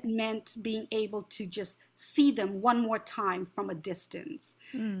 even if it meant being able to just see them one more time from a distance,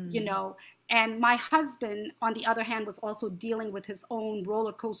 you Mm. know. And my husband, on the other hand, was also dealing with his own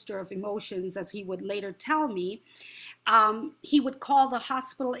roller coaster of emotions, as he would later tell me. He would call the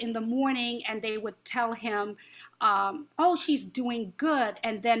hospital in the morning and they would tell him, oh, she's doing good.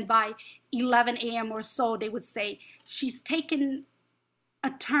 And then by 11 a.m. or so, they would say, she's taken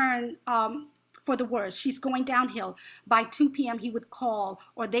a turn for the worse. She's going downhill. By 2 p.m., he would call,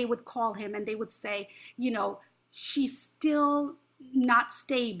 or they would call him, and they would say, she's still not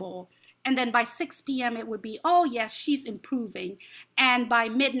stable. And then by 6 p.m., it would be, oh, yes, she's improving. And by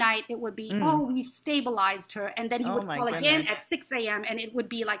midnight, it would be, Mm. oh, we've stabilized her. And then he Oh would my call again goodness. at 6 a.m., and it would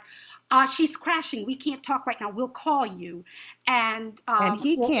be like, she's crashing. We can't talk right now. We'll call you. And, And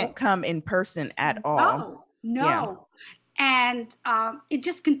he can't come in person at all. no, Yeah. no. And it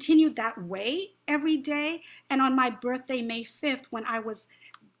just continued that way every day. And on my birthday, May 5th, when I was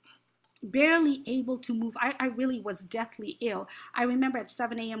barely able to move, I really was deathly ill. I remember at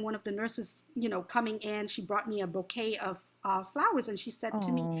 7 a.m., one of the nurses, coming in, she brought me a bouquet of flowers, and she said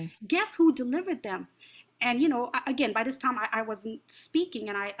to me, Oh. guess who delivered them? And, again, by this time I wasn't speaking,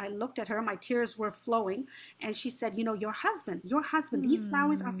 and I looked at her, my tears were flowing. And she said, your husband, these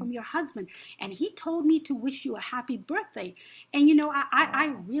flowers are from your husband. And he told me to wish you a happy birthday. And,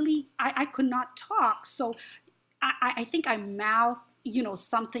 I really, I could not talk. So I think I mouthed,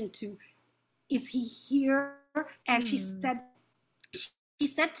 something to, is he here? And Mm. she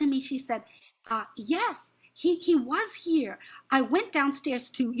said to me, she said, yes, he was here. I went downstairs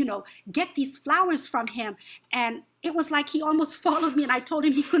to, get these flowers from him. And it was like he almost followed me, and I told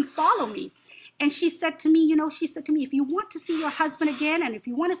him he couldn't follow me. And she said to me, if you want to see your husband again, and if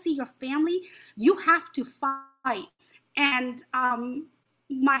you want to see your family, you have to fight. And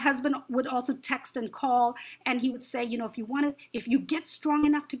my husband would also text and call, and he would say, if you get strong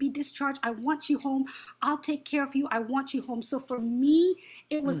enough to be discharged, I want you home. I'll take care of you. I want you home. So for me,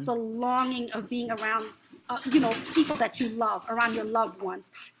 it was Mm. the longing of being around, people that you love, around your loved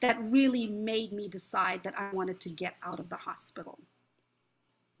ones, that really made me decide that I wanted to get out of the hospital.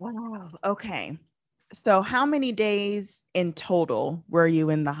 Wow. Okay. So how many days in total were you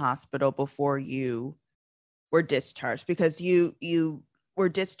in the hospital before you were discharged? Because you were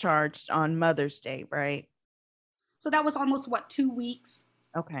discharged on Mother's Day, right? So that was almost 2 weeks.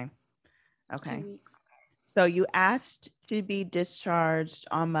 Okay. Two Okay. weeks. So you asked to be discharged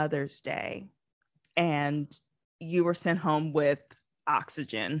on Mother's Day and you were sent home with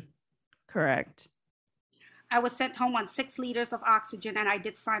oxygen, correct? I was sent home on 6 liters of oxygen, and I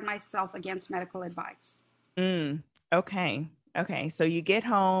did sign myself against medical advice. Okay. Okay. So you get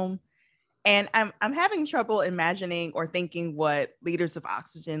home, and I'm having trouble imagining or thinking what liters of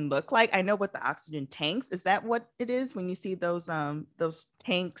oxygen look like. I know what the oxygen tanks, is that what it is when you see those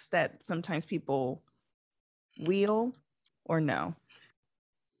tanks that sometimes people wheel, or no?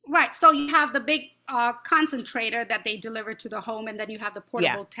 Right. So you have the big concentrator that they deliver to the home, and then you have the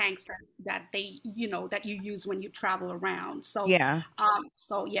Yeah. portable tanks that they, that you use when you travel around. So, Yeah.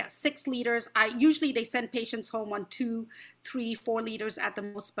 so yeah, 6 liters. I usually they send patients home on 2, 3, 4 liters at the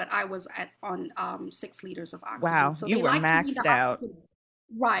most, but I was on 6 liters of oxygen. Wow, So you they were like to wean maxed the out. oxygen.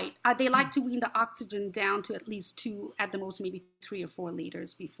 Right. They like to wean the oxygen down to at least 2, at the most maybe 3 or 4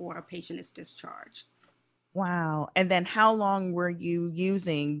 liters before a patient is discharged. Wow. And then how long were you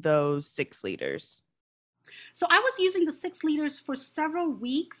using those 6 liters? So I was using the 6 liters for several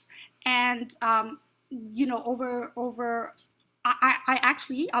weeks, and over. I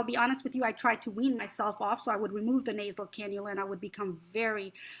actually, I'll be honest with you, I tried to wean myself off. So I would remove the nasal cannula, and I would become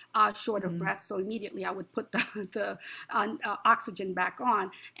very short of Mm. breath. So immediately I would put the oxygen back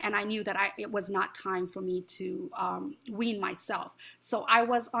on, and I knew that it was not time for me to wean myself. So I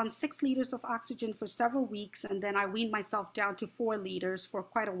was on 6 liters of oxygen for several weeks, and then I weaned myself down to 4 liters for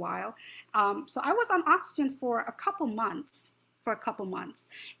quite a while. So I was on oxygen for a couple months.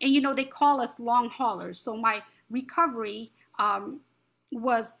 And they call us long haulers. So my recovery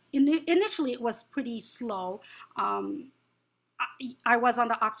initially it was pretty slow. I was on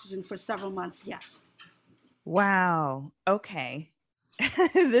the oxygen for several months. Yes, Wow. Okay.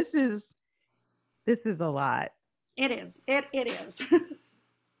 This is a lot. it is. It is.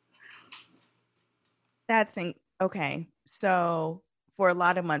 Okay. So for a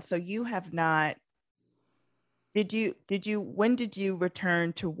lot of months. So you have not, when did you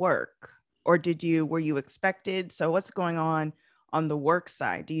return to work? Or were you expected? So what's going on the work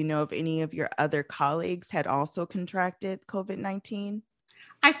side? Do you know if any of your other colleagues had also contracted COVID-19?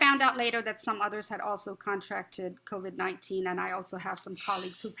 I found out later that some others had also contracted COVID-19, and I also have some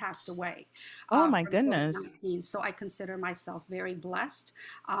colleagues who passed away Oh my from goodness. COVID-19. So I consider myself very blessed,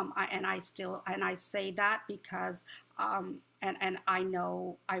 and I say that because and I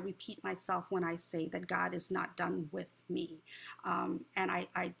know I repeat myself when I say that God is not done with me, and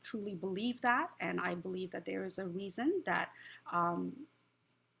I truly believe that, and I believe that there is a reason that.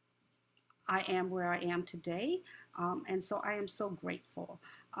 I am where I am today. And so I am so grateful.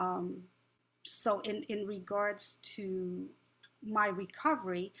 Um, so in regards to my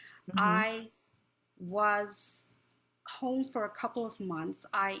recovery, Mm-hmm. I was home for a couple of months.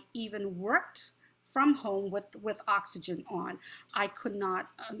 I even worked from home with oxygen on. I could not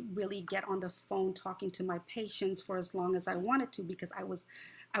really get on the phone talking to my patients for as long as I wanted to because I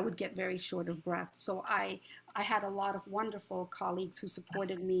would get very short of breath. So I had a lot of wonderful colleagues who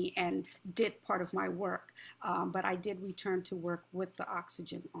supported me and did part of my work, but I did return to work with the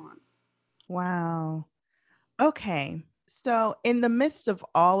oxygen on. Wow. Okay. So in the midst of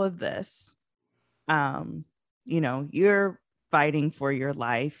all of this, um, you're fighting for your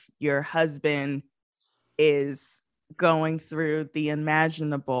life. Your husband is going through the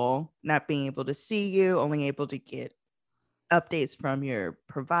unimaginable, not being able to see you, only able to get updates from your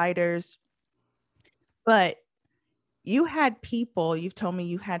providers. But you've told me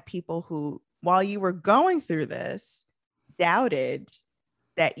you had people who, while you were going through this, doubted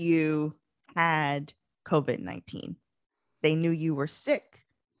that you had COVID-19. They knew you were sick,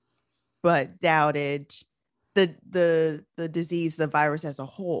 but doubted the disease, the virus as a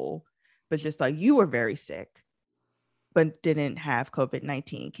whole, but just thought you were very sick, but didn't have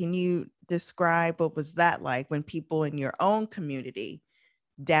COVID-19. Can you describe what was that like when people in your own community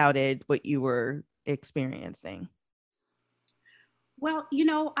doubted what you were experiencing? Well,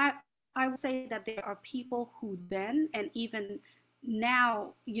 I would say that there are people who then and even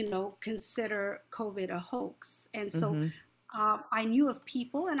now, consider COVID a hoax. And so Mm-hmm. I knew of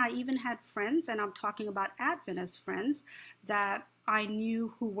people, and I even had friends, and I'm talking about Adventist friends that I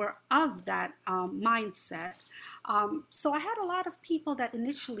knew who were of that mindset. So I had a lot of people that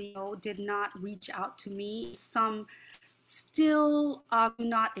initially did not reach out to me. Some still do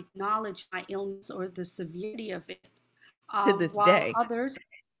not acknowledge my illness or the severity of it, To this while day. others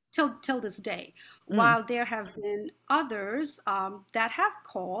till this day, Mm, while there have been others that have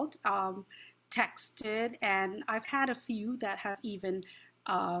called, texted, and I've had a few that have even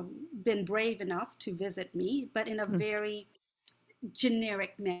been brave enough to visit me, but in a mm, very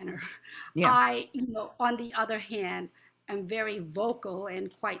generic manner. yeah. I, on the other hand, am very vocal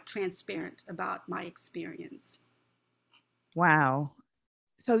and quite transparent about my experience. Wow.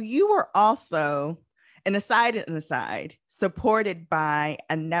 So you were also an aside, supported by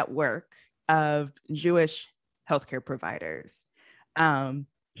a network of Jewish healthcare providers. Um,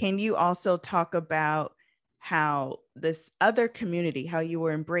 can you also talk about how this other community, how you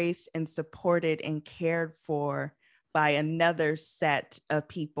were embraced and supported and cared for by another set of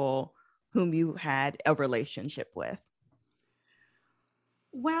people whom you had a relationship with?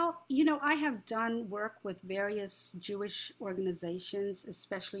 Well, I have done work with various Jewish organizations,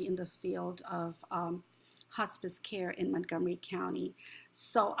 especially in the field of hospice care in Montgomery County.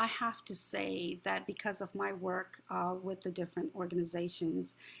 So I have to say that because of my work with the different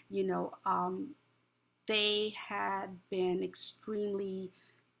organizations, you know, um, they had been extremely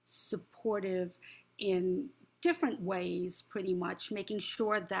supportive in different ways, pretty much making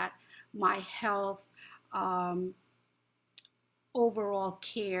sure that my health, um, overall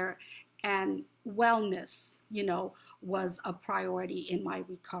care and wellness, was a priority in my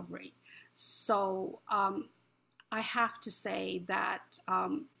recovery. So I have to say that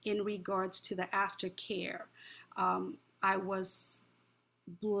in regards to the aftercare, I was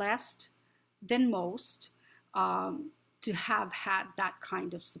blessed than most um, to have had that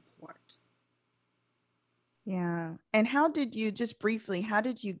kind of support. Yeah. And how did you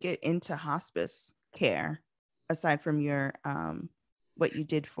get into hospice care aside from your what you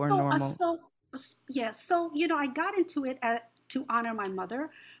did for So, normal? yeah. So, I got into it to honor my mother,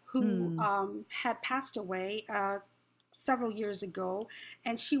 who Hmm. had passed away several years ago,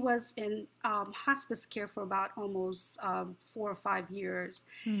 and she was in hospice care for about almost 4 or 5 years.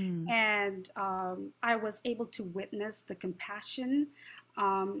 Hmm. And I was able to witness the compassion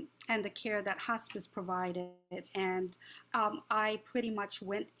and the care that hospice provided. And I pretty much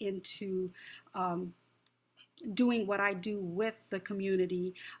went into um, doing what I do with the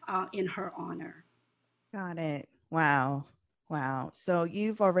community in her honor. Got it. Wow. Wow. So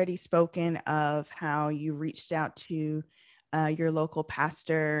you've already spoken of how you reached out to your local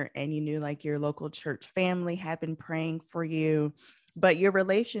pastor and you knew like your local church family had been praying for you. but your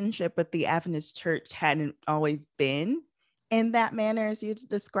relationship with the Adventist church hadn't always been in that manner as you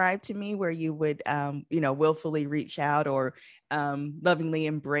described to me, where you would, willfully reach out or lovingly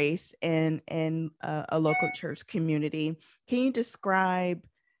embrace in a local church community. Can you describe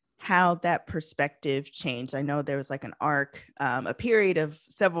how that perspective changed? I know there was like an arc, a period of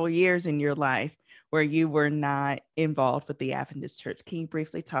several years in your life where you were not involved with the Adventist church. Can you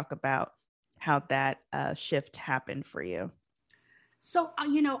briefly talk about how that shift happened for you? So,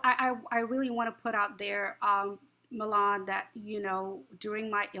 I really want to put out there, Milan, that,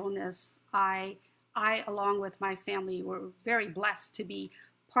 during my illness, I, along with my family, were very blessed to be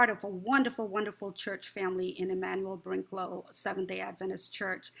part of a wonderful, wonderful church family in Emmanuel Brinklow Seventh-day Adventist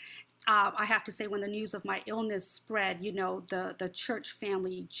Church. I have to say, when the news of my illness spread, the church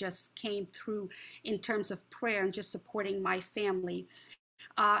family just came through in terms of prayer and just supporting my family.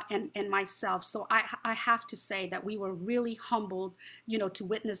 And myself. So I have to say that we were really humbled, to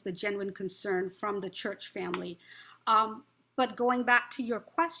witness the genuine concern from the church family. But going back to your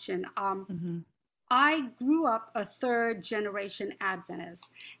question, Mm-hmm. I grew up a third generation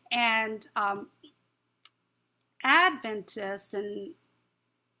Adventist, and Adventist and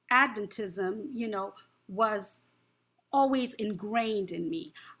Adventism, was always ingrained in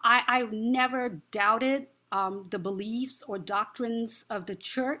me. I never doubted the beliefs or doctrines of the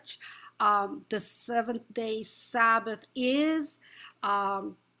church. The seventh day Sabbath is,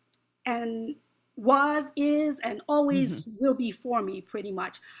 and was, is, and always Mm-hmm. will be for me, pretty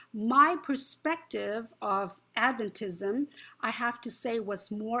much. My perspective of Adventism, I have to say,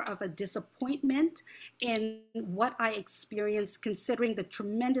 was more of a disappointment in what I experienced, considering the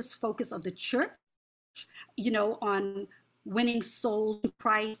tremendous focus of the church, on winning souls to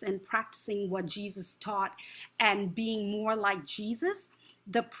Christ and practicing what Jesus taught and being more like Jesus.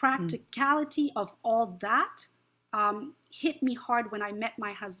 The practicality of all that hit me hard when I met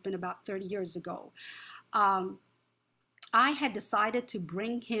my husband about 30 years ago. Um, I had decided to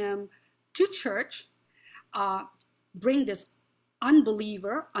bring him to church, uh, bring this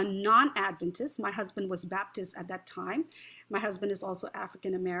unbeliever, a non Adventist. My husband was Baptist at that time. My husband is also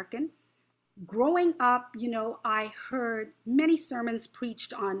African American. Growing up, I heard many sermons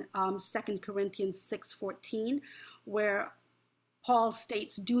preached on 2 Corinthians 6:14, where Paul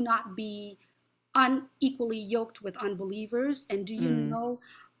states, do not be unequally yoked with unbelievers. And do you Mm. know,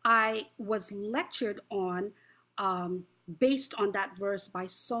 I was lectured on, based on that verse, by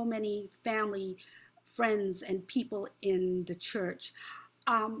so many family, friends, and people in the church.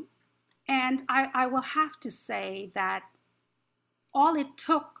 Um, and I will have to say that all it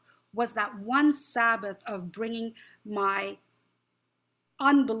took was that one Sabbath of bringing my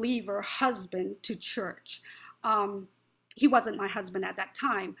unbeliever husband to church. Um, he wasn't my husband at that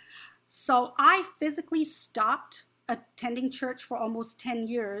time. So I physically stopped attending church for almost 10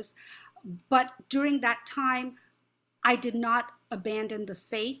 years. But during that time, I did not abandon the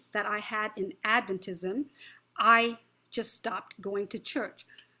faith that I had in Adventism. I just stopped going to church.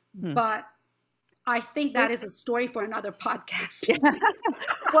 Hmm. But I think that is a story for another podcast. Yeah.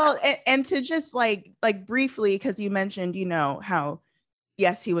 Well, and to just like briefly, because you mentioned, how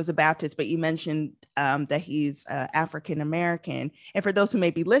yes, he was a Baptist, but you mentioned that he's African American. And for those who may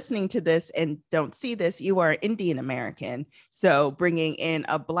be listening to this and don't see this, you are Indian American. So bringing in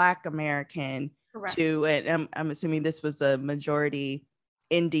a Black American Correct. to, and I'm assuming this was a majority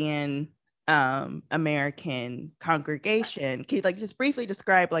Indian American congregation. Can you like just briefly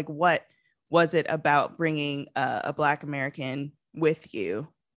describe like what was it about bringing a Black American with you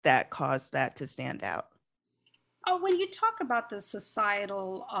that caused that to stand out? When you talk about the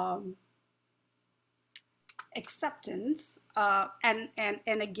societal acceptance, and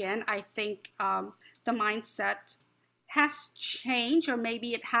again, I think the mindset has changed, or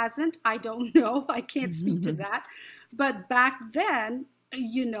maybe it hasn't. I don't know. I can't speak to that. But back then,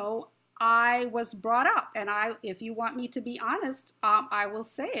 I was brought up, and if you want me to be honest, I will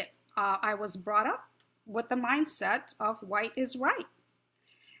say it. I was brought up with the mindset of white is right,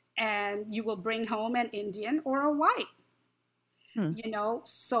 and you will bring home an Indian or a white. Hmm.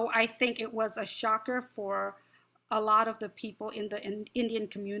 So I think it was a shocker for a lot of the people in the Indian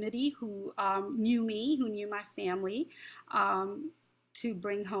community who knew me, who knew my family, to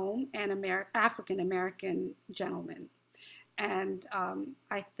bring home an African American gentleman. And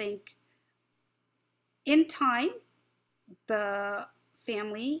I think in time, the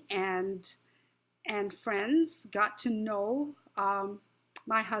family and friends got to know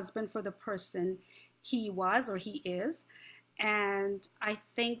my husband for the person he was or he is. And I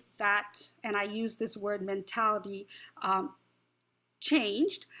think that, and I use this word mentality, um,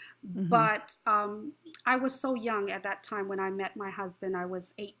 changed. Mm-hmm. But I was so young at that time when I met my husband. I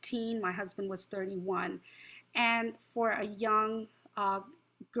was 18, my husband was 31. And for a young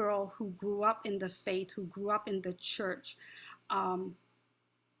girl who grew up in the faith, who grew up in the church, um,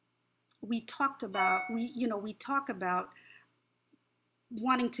 we talk about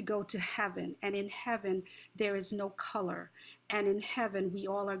wanting to go to heaven, and in heaven there is no color, and in heaven we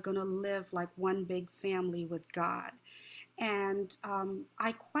all are going to live like one big family with God. And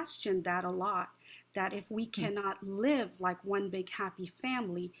I questioned that a lot, that if we cannot live like one big happy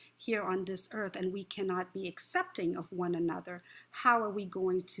family here on this earth, and we cannot be accepting of one another, how are we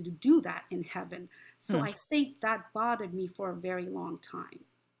going to do that in heaven? So Hmm. I think that bothered me for a very long time.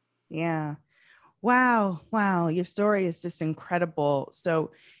 Yeah. Wow. Wow. Your story is just incredible.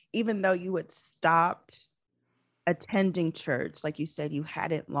 So even though you had stopped attending church, like you said, you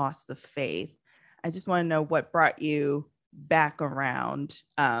hadn't lost the faith. I just want to know what brought you back around,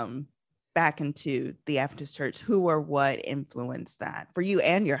 back into the Adventist church. Who or what influenced that for you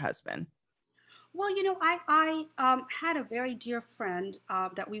and your husband? Well, I had a very dear friend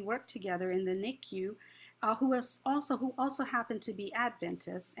that we worked together in the NICU, who also happened to be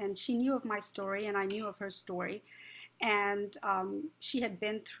Adventist, and she knew of my story, and I knew of her story, and she had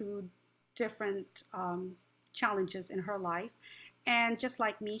been through different challenges in her life, and just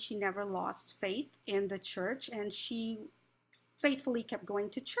like me, she never lost faith in the church, and she faithfully kept going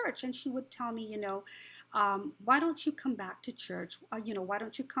to church. And she would tell me, why don't you come back to church? Why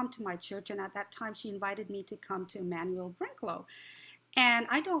don't you come to my church? And at that time, she invited me to come to Emmanuel Brinklow. And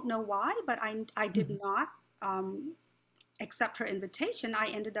I don't know why, but I did Mhm. not accept her invitation. I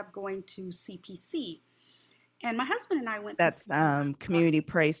ended up going to CPC. And my husband and I went to That's CPC. Community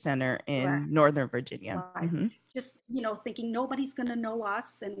Praise Center in Correct. Northern Virginia. Right. Hmm. Just, thinking nobody's going to know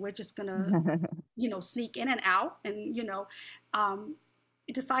us, and we're just going to, sneak in and out. And, um,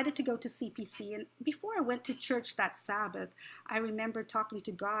 decided to go to CPC. And before I went to church that Sabbath, I remember talking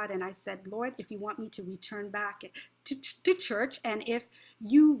to God, and I said, Lord, if you want me to return back to church, and if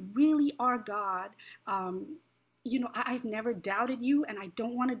you really are God, I've never doubted you, and I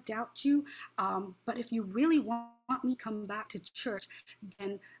don't want to doubt you. But if you really want me to come back to church,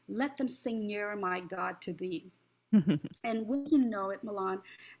 then let them sing nearer, my God, to thee. And wouldn't you know it, Milan,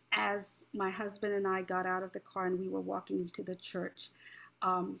 as my husband and I got out of the car and we were walking into the church,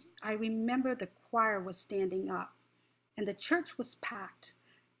 I remember the choir was standing up and the church was packed,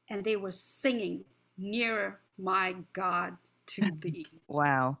 and they were singing, Nearer, my God, to thee.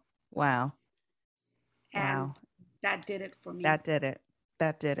 Wow. Wow. And Wow. that did it for me. That did it.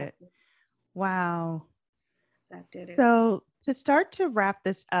 That did That, it. Wow. that did it. So, to start to wrap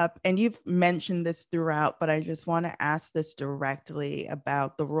this up, and you've mentioned this throughout, but I just want to ask this directly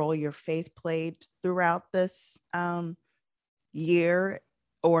about the role your faith played throughout this year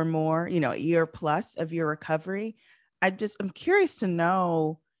or more, year plus of your recovery. I'm curious to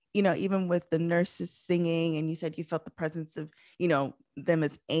know, even with the nurses singing, and you said you felt the presence of, them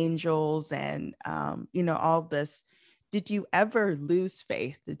as angels and, all this. Did you ever lose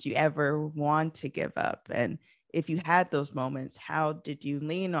faith? Did you ever want to give up? And if you had those moments, how did you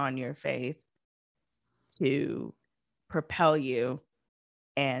lean on your faith to propel you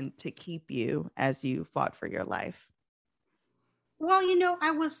and to keep you as you fought for your life? Well,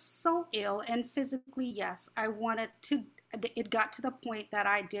 I was so ill, and physically, yes, I wanted to. It got to the point that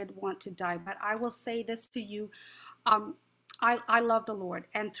I did want to die. But I will say this to you, um, I love the Lord.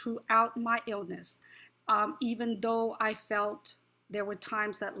 And throughout my illness, even though I felt there were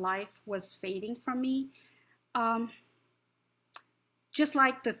times that life was fading from me, um, just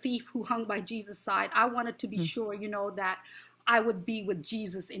like the thief who hung by Jesus' side, I wanted to be Mhm. sure, that I would be with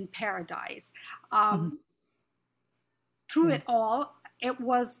Jesus in paradise. Mhm. Through Yeah. it all, it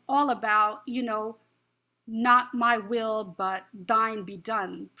was all about, not my will, but thine be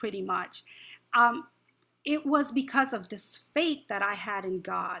done, pretty much. Um, it was because of this faith that I had in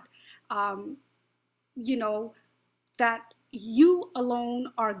God, um, you know, that you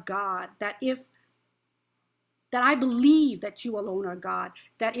alone are God, that I believe that you alone are God,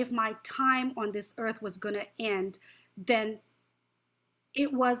 that if my time on this earth was going to end, then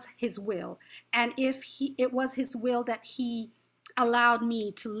it was his will. And if it was his will that he allowed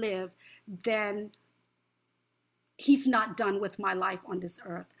me to live, then he's not done with my life on this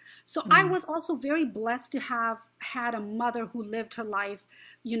earth. So I Mm. was also very blessed to have had a mother who lived her life,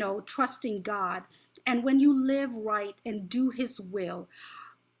 trusting God. And when you live right and do his will,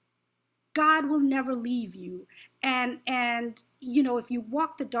 God will never leave you. And if you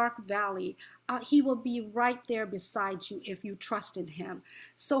walk the dark valley, he will be right there beside you if you trust in him.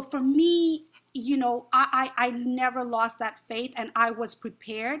 So for me, you know, I never lost that faith, and I was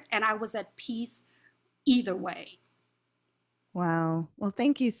prepared and I was at peace either way. Wow. Well,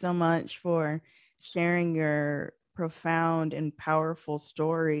 thank you so much for sharing your profound and powerful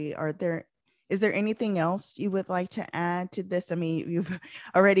story. Is there anything else you would like to add to this? I mean, you've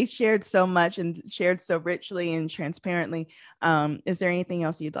already shared so much and shared so richly and transparently. Is there anything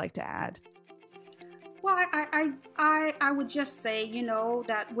else you'd like to add? Well, I would just say, you know,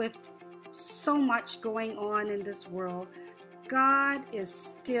 that with so much going on in this world, God is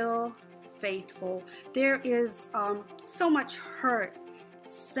still faithful. There is so much hurt,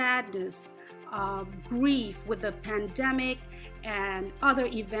 sadness, grief with the pandemic and other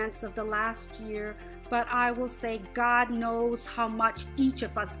events of the last year. But I will say God knows how much each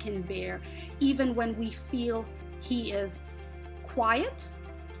of us can bear. Even when we feel He is quiet,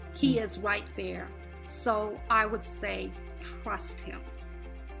 He is right there. So I would say trust Him.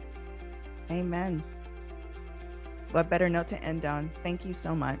 Amen. What better note to end on? Thank you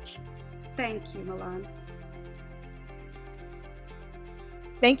so much. Thank you, Milan.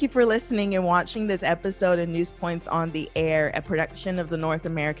 Thank you for listening and watching this episode of News Points on the Air, a production of the North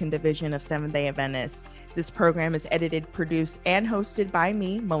American Division of Seventh-day Adventists. This program is edited, produced, and hosted by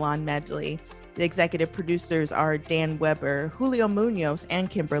me, Milan Medley. The executive producers are Dan Weber, Julio Munoz, and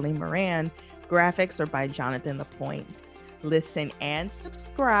Kimberly Moran. Graphics are by Jonathan LaPointe. Listen and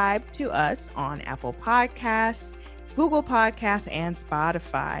subscribe to us on Apple Podcasts, Google Podcasts, and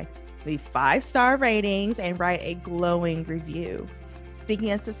Spotify. Leave 5-star ratings and write a glowing review.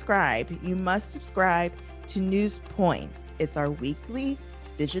 Speaking of subscribe, you must subscribe to News Points. It's our weekly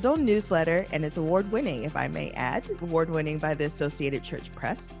digital newsletter, and it's award-winning, if I may add, award-winning by the Associated Church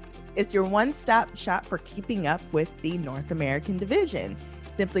Press. It's your one-stop shop for keeping up with the North American Division.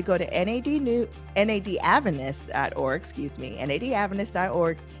 Simply go to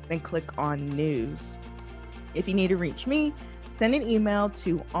nadadventist.org, then click on News. If you need to reach me, send an email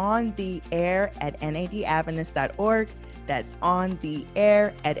to ontheair@nadadventist.org. That's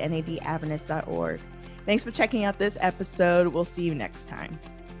ontheair@nadadventist.org. Thanks for checking out this episode. We'll see you next time.